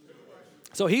worshipers.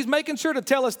 So he's making sure to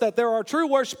tell us that there are true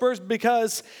worshipers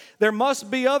because there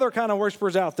must be other kind of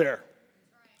worshipers out there.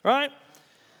 Right?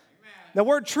 The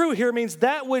word true here means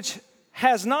that which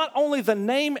has not only the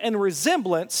name and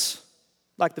resemblance,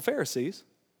 like the Pharisees,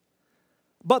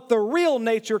 but the real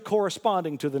nature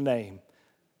corresponding to the name.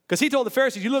 Because he told the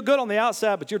Pharisees, you look good on the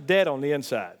outside, but you're dead on the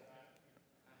inside.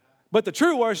 But the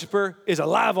true worshiper is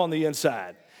alive on the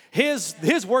inside.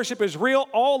 His worship is real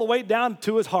all the way down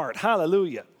to his heart.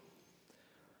 Hallelujah.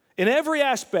 In every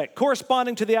aspect,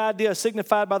 corresponding to the idea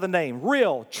signified by the name,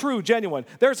 real, true, genuine.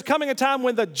 There's coming a time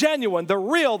when the genuine, the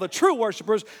real, the true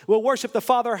worshipers will worship the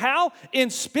Father. How?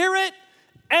 In spirit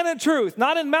and in truth.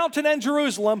 Not in mountain and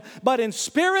Jerusalem, but in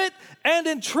spirit and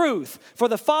in truth. For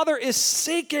the Father is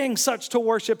seeking such to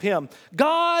worship him.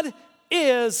 God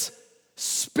is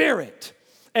spirit.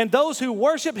 And those who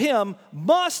worship him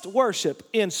must worship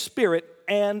in spirit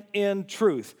and in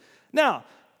truth. Now,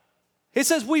 it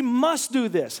says we must do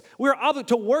this. We're obligated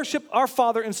to worship our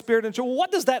Father in spirit and truth. Well, what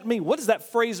does that mean? What does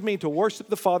that phrase mean, to worship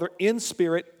the Father in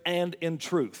spirit and in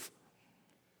truth?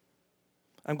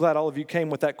 I'm glad all of you came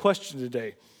with that question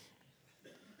today.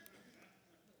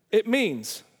 It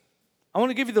means I want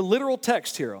to give you the literal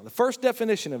text here, the first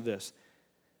definition of this.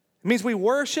 It means we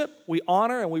worship, we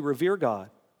honor, and we revere God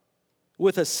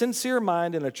with a sincere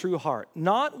mind and a true heart,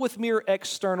 not with mere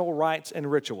external rites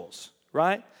and rituals,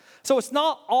 right? So it's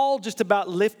not all just about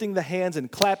lifting the hands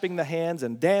and clapping the hands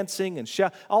and dancing and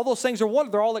shout. All those things are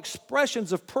wonderful. They're all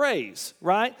expressions of praise,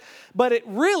 right? But it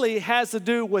really has to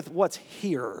do with what's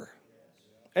here.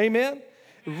 Amen?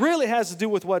 It really has to do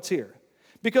with what's here.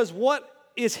 Because what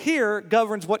is here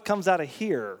governs what comes out of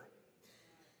here.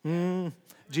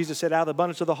 Jesus said, out of the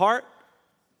abundance of the heart,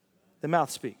 the mouth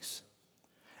speaks.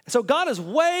 So God is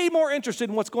way more interested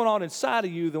in what's going on inside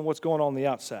of you than what's going on the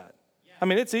outside. I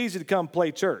mean, it's easy to come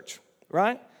play church,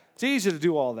 right? It's easy to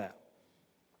do all that.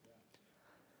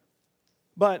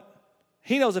 But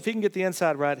he knows if he can get the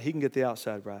inside right, he can get the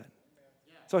outside right.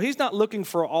 So he's not looking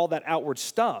for all that outward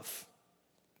stuff.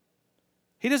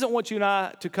 He doesn't want you and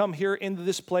I to come here into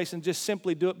this place and just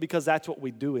simply do it because that's what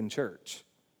we do in church,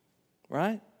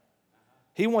 right?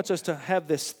 He wants us to have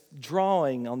this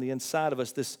drawing on the inside of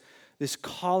us, this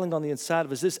calling on the inside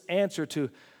of us, this answer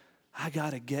to, I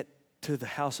got to get to the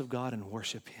house of God and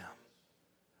worship Him.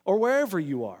 Or wherever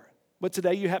you are. But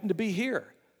today you happen to be here.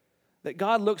 That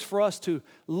God looks for us to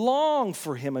long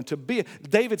for Him and to be.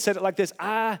 David said it like this,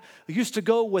 I used to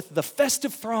go with the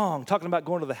festive throng, talking about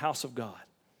going to the house of God.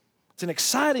 It's an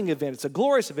exciting event. It's a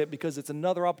glorious event because it's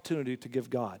another opportunity to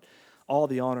give God all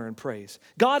the honor and praise.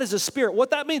 God is a spirit. What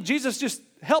that means, Jesus just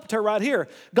helped her right here.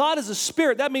 God is a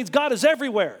spirit. That means God is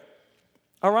everywhere.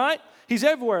 All right? He's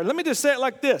everywhere. Let me just say it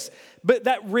like this. But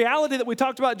that reality that we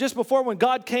talked about just before when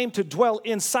God came to dwell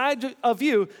inside of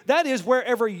you, that is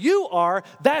wherever you are,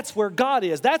 that's where God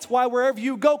is. That's why wherever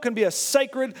you go can be a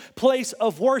sacred place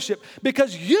of worship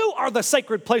because you are the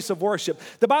sacred place of worship.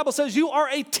 The Bible says you are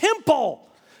a temple.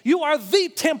 You are the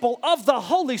temple of the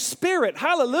Holy Spirit.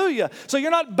 Hallelujah. So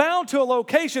you're not bound to a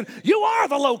location. You are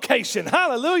the location.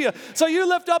 Hallelujah. So you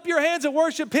lift up your hands and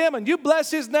worship Him and you bless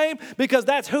His name because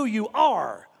that's who you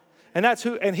are. And that's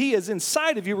who, and He is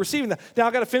inside of you receiving that. Now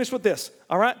I got to finish with this,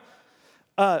 all right?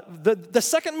 The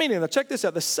second meaning, now check this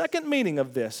out. The second meaning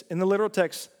of this in the literal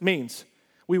text means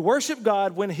we worship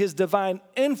God when His divine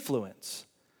influence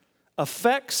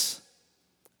affects,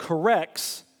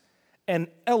 corrects, and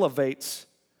elevates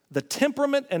the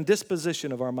temperament and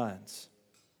disposition of our minds.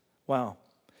 Wow.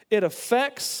 It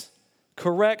affects,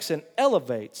 corrects, and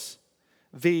elevates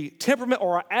the temperament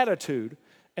or our attitude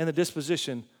and the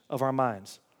disposition of our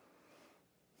minds.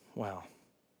 Wow.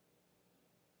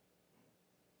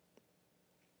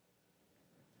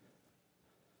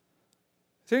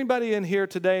 Is there anybody in here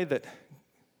today that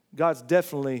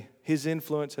His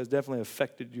influence has definitely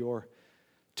affected your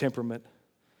temperament,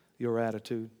 your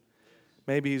attitude?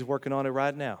 Maybe He's working on it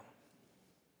right now.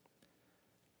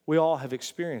 We all have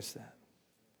experienced that.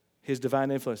 His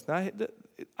divine influence. Now,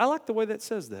 I like the way that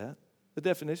says that. The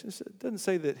definition, it doesn't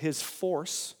say that His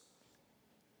force,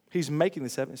 He's making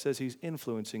this happen. It says He's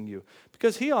influencing you.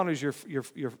 Because He honors your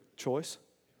choice.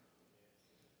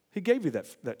 He gave you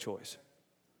that choice.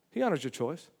 He honors your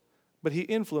choice. But He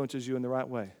influences you in the right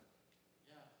way.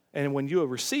 And when you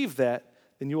receive that,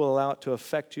 then you will allow it to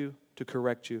affect you, to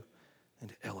correct you, and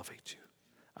to elevate you.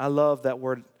 I love that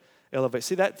word, elevate.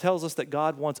 See, that tells us that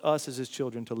God wants us as His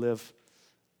children to live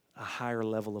a higher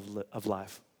level of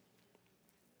life.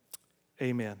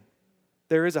 Amen.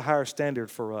 There is a higher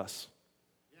standard for us.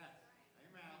 Yes.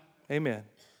 Amen. Amen.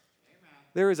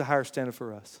 There is a higher standard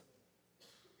for us.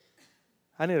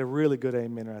 I need a really good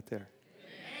amen right there.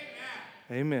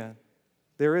 Amen. Amen.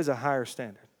 There is a higher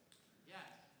standard. Yes.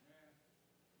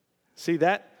 See,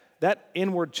 that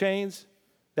inward change,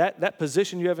 that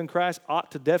position you have in Christ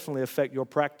ought to definitely affect your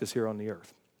practice here on the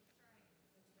earth.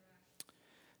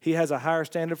 He has a higher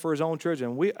standard for His own church,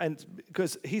 and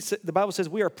because the Bible says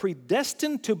we are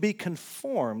predestined to be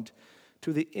conformed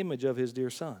to the image of His dear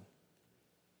Son.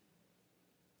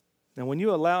 Now, when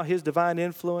you allow His divine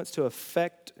influence to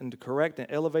affect and to correct and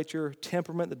elevate your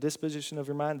temperament, the disposition of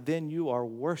your mind, then you are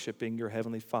worshiping your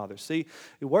Heavenly Father. See,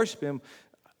 you worship Him.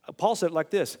 Paul said it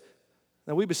like this.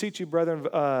 Now, we beseech you, brethren,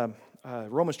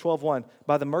 Romans 12:1,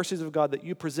 by the mercies of God, that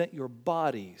you present your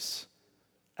bodies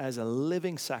as a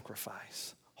living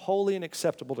sacrifice, holy and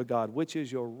acceptable to God, which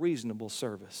is your reasonable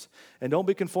service. And don't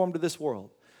be conformed to this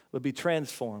world, but be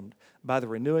transformed by the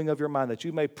renewing of your mind, that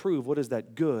you may prove what is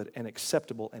that good and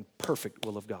acceptable and perfect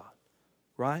will of God.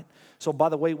 Right? So by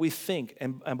the way we think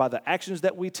and by the actions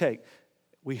that we take,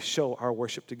 we show our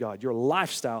worship to God. Your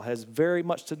lifestyle has very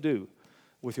much to do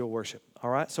with your worship. All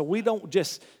right? So we don't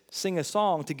just sing a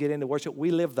song to get into worship.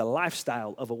 We live the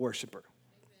lifestyle of a worshiper.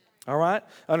 All right?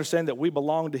 Understand that we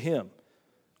belong to Him.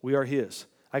 We are His.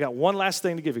 I got one last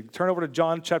thing to give you. Turn over to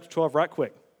John chapter 12 right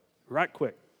quick. Right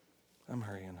quick. I'm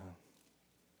hurrying, huh?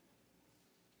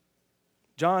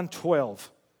 John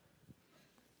 12.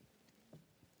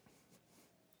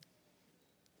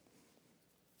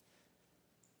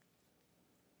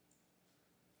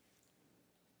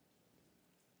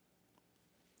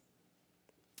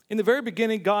 In the very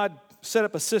beginning, God set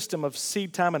up a system of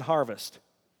seed time and harvest.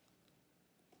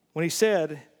 When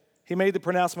he made the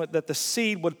pronouncement that the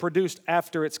seed would produce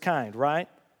after its kind, right?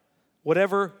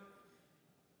 Whatever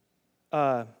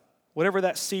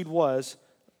that seed was,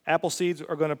 apple seeds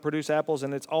are going to produce apples,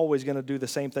 and it's always going to do the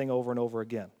same thing over and over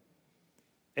again.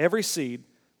 Every seed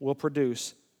will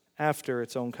produce after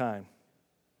its own kind.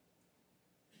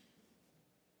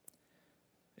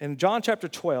 In John chapter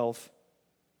 12,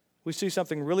 we see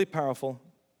something really powerful.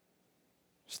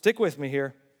 Stick with me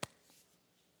here.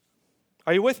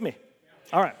 Are you with me?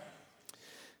 Yeah. All right.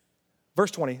 Verse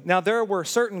 20. Now there were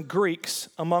certain Greeks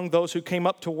among those who came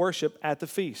up to worship at the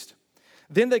feast.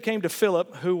 Then they came to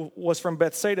Philip, who was from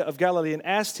Bethsaida of Galilee, and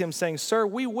asked him, saying, Sir,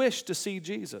 we wish to see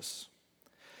Jesus.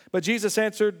 But Jesus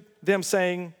answered them,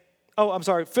 saying,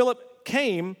 Philip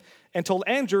came and told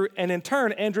Andrew, and in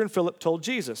turn, Andrew and Philip told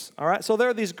Jesus. All right, so there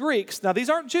are these Greeks. Now, these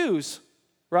aren't Jews,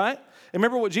 right? And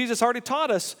remember what Jesus already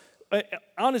taught us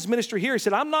on his ministry here. He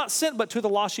said, I'm not sent but to the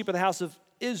lost sheep of the house of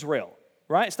Israel.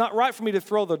 Right? It's not right for me to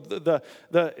throw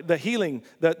the healing,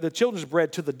 the children's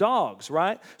bread to the dogs,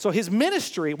 right? So his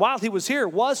ministry, while he was here,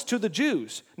 was to the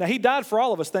Jews. Now, he died for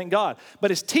all of us, thank God.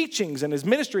 But his teachings and his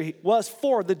ministry was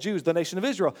for the Jews, the nation of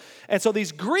Israel. And so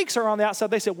these Greeks are on the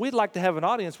outside. They said, we'd like to have an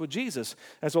audience with Jesus.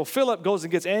 And so Philip goes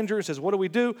and gets Andrew and says, what do we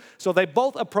do? So they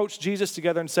both approach Jesus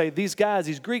together and say, these guys,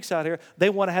 these Greeks out here, they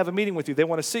want to have a meeting with you. They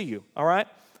want to see you, all right?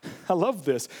 I love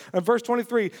this. In verse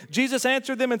 23, Jesus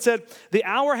answered them and said, the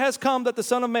hour has come that the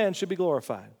Son of Man should be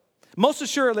glorified. Most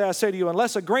assuredly, I say to you,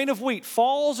 unless a grain of wheat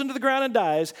falls into the ground and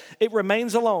dies, it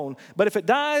remains alone. But if it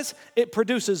dies, it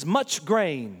produces much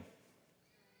grain.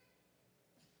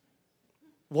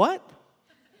 What?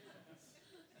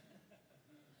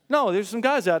 No, there's some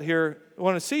guys out here who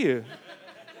want to see you.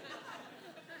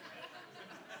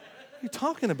 What are you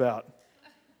talking about?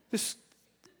 Just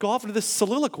go off into this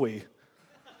soliloquy.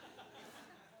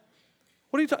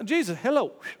 What are you talking? Jesus,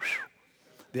 hello.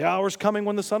 The hour is coming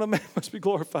when the Son of Man must be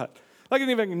glorified. I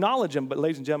didn't even acknowledge him, but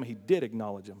ladies and gentlemen, he did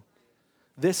acknowledge him.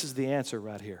 This is the answer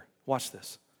right here. Watch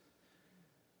this.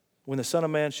 When the Son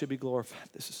of Man should be glorified.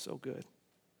 This is so good.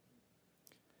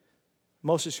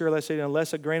 Most assuredly, I say,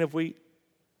 unless a grain of wheat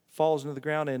falls into the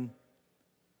ground and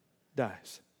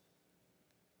dies,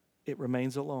 it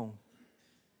remains alone.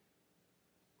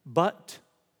 But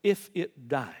if it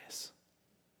dies,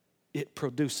 it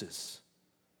produces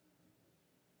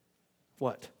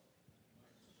what?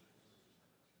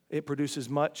 It produces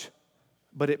much,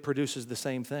 but it produces the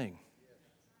same thing.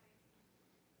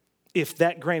 If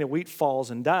that grain of wheat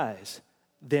falls and dies,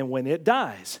 then when it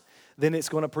dies, then it's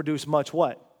going to produce much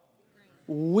what?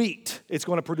 Wheat. It's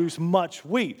going to produce much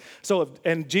wheat. So,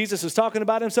 and Jesus is talking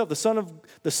about himself. The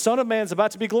Son of Man is about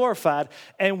to be glorified,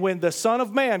 and when the Son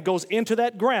of Man goes into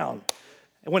that ground,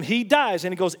 and when he dies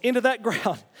and he goes into that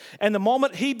ground, and the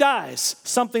moment he dies,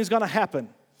 something's going to happen.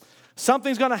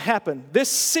 Something's going to happen. This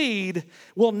seed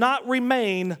will not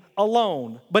remain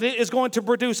alone, but it is going to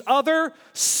produce other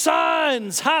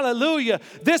sons. Hallelujah.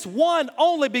 This one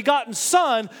only begotten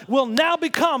son will now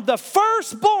become the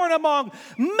firstborn among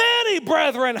many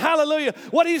brethren. Hallelujah.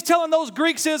 What he's telling those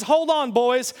Greeks is, hold on,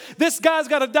 boys. This guy's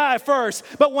got to die first.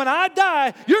 But when I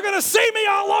die, you're going to see me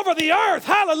all over the earth.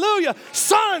 Hallelujah.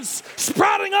 Sons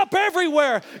sprouting up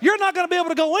everywhere. You're not going to be able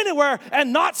to go anywhere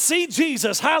and not see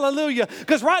Jesus. Hallelujah.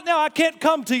 Because right now I can't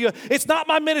come to you. It's not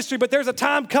my ministry, but there's a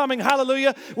time coming,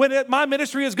 hallelujah, when my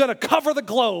ministry is going to cover the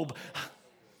globe.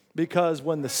 Because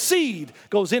when the seed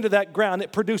goes into that ground,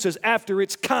 it produces after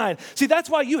its kind. See, that's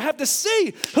why you have to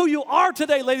see who you are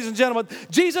today, ladies and gentlemen.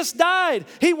 Jesus died.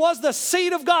 He was the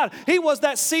seed of God. He was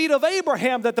that seed of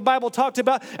Abraham that the Bible talked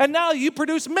about. And now you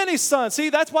produce many sons.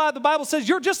 See, that's why the Bible says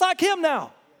you're just like him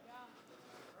now.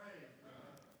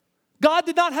 God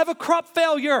did not have a crop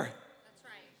failure.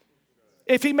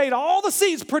 If he made all the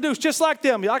seeds produce just like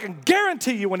them, I can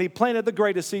guarantee you when he planted the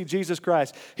greatest seed, Jesus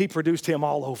Christ, he produced him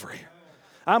all over here.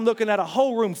 I'm looking at a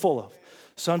whole room full of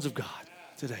sons of God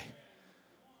today.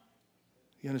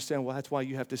 You understand? Well, that's why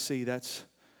you have to see that's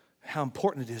how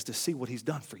important it is to see what he's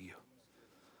done for you.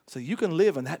 So you can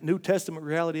live in that New Testament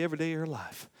reality every day of your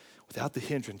life without the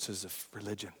hindrances of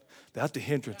religion, without the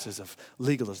hindrances of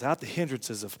legalism, without the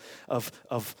hindrances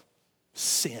of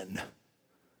sin.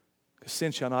 Because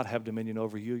sin shall not have dominion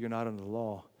over you. You're not under the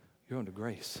law. You're under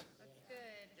grace.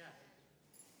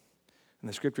 And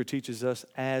the scripture teaches us,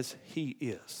 as he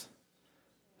is,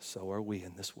 so are we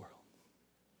in this world.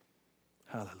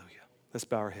 Hallelujah. Let's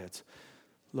bow our heads.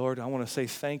 Lord, I want to say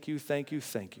thank you, thank you,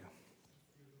 thank you.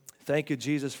 Thank you,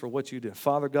 Jesus, for what you did.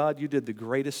 Father God, you did the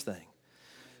greatest thing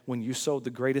when you sowed the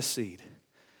greatest seed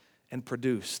and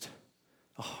produced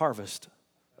a harvest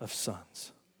of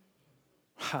sons.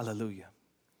 Hallelujah.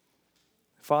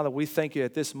 Father, we thank you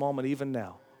at this moment, even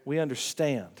now. We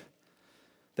understand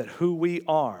that who we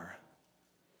are,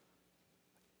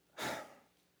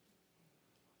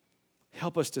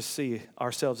 help us to see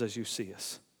ourselves as you see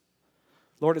us.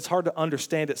 Lord, it's hard to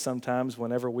understand it sometimes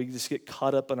whenever we just get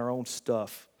caught up in our own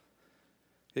stuff.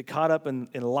 Get caught up in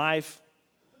life,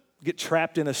 get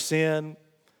trapped in a sin,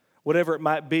 whatever it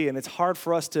might be. And it's hard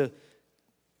for us to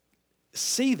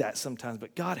see that sometimes.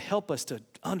 But God, help us to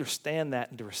understand that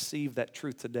and to receive that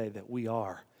truth today, that we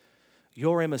are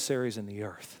your emissaries in the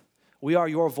earth. We are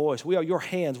your voice. We are your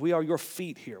hands. We are your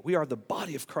feet here. We are the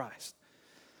body of Christ.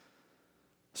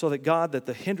 So that, God, that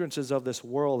the hindrances of this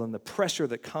world and the pressure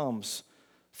that comes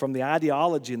from the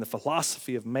ideology and the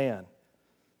philosophy of man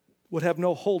would have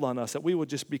no hold on us, that we would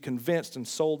just be convinced and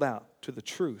sold out to the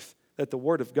truth that the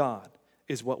Word of God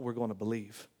is what we're going to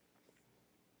believe.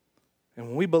 And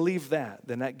when we believe that,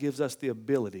 then that gives us the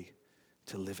ability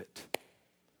to live it.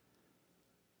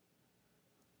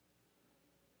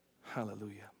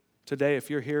 Hallelujah. Today, if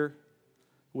you're here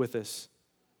with us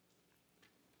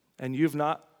and you've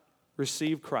not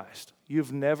received Christ,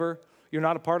 you're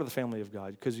not a part of the family of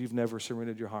God because you've never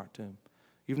surrendered your heart to Him.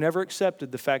 You've never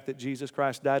accepted the fact that Jesus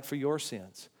Christ died for your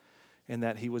sins and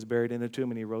that He was buried in a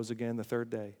tomb and He rose again the third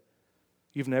day.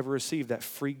 You've never received that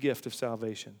free gift of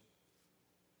salvation.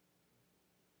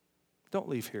 Don't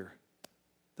leave here.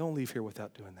 Don't leave here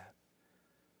without doing that.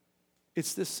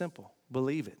 It's this simple.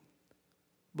 Believe it.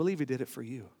 Believe He did it for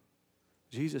you.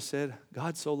 Jesus said,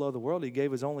 God so loved the world, He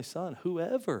gave His only Son.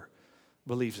 Whoever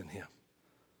believes in Him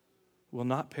will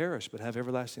not perish but have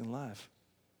everlasting life.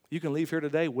 You can leave here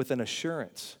today with an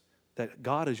assurance that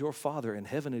God is your Father and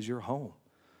heaven is your home.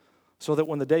 So that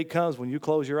when the day comes when you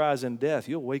close your eyes in death,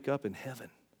 you'll wake up in heaven.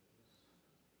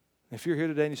 If you're here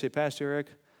today and you say, Pastor Eric,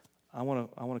 I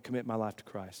want to commit my life to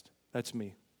Christ. That's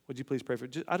me. Would you please pray for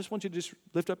it? I just want you to just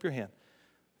lift up your hand.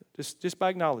 Just by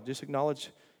acknowledge. Just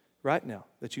acknowledge right now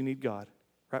that you need God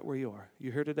right where you are.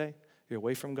 You're here today. You're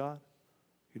away from God.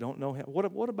 You don't know Him.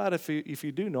 What about if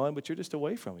you do know Him, but you're just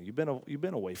away from Him? You've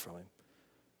been away from Him.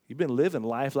 You've been living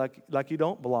life like you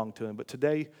don't belong to Him. But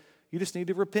today, you just need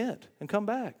to repent and come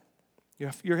back.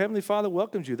 Your Heavenly Father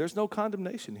welcomes you. There's no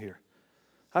condemnation here.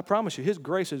 I promise you, His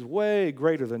grace is way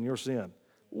greater than your sin.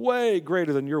 Way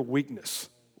greater than your weakness.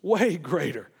 Way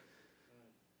greater.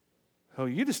 Oh,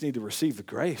 you just need to receive the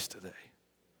grace today.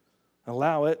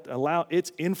 Allow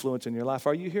its influence in your life.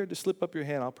 Are you here? Just slip up your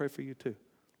hand. I'll pray for you too.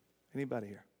 Anybody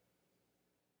here?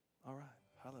 All right.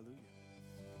 Hallelujah.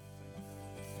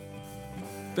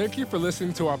 Thank you for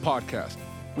listening to our podcast.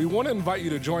 We want to invite you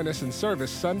to join us in service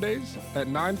Sundays at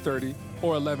 9:30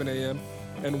 or 11 a.m.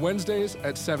 and Wednesdays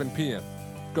at 7 p.m.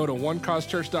 Go to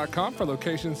onecausechurch.com for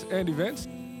locations and events.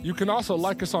 You can also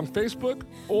like us on Facebook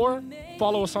or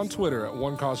follow us on Twitter at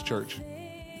One Cause Church.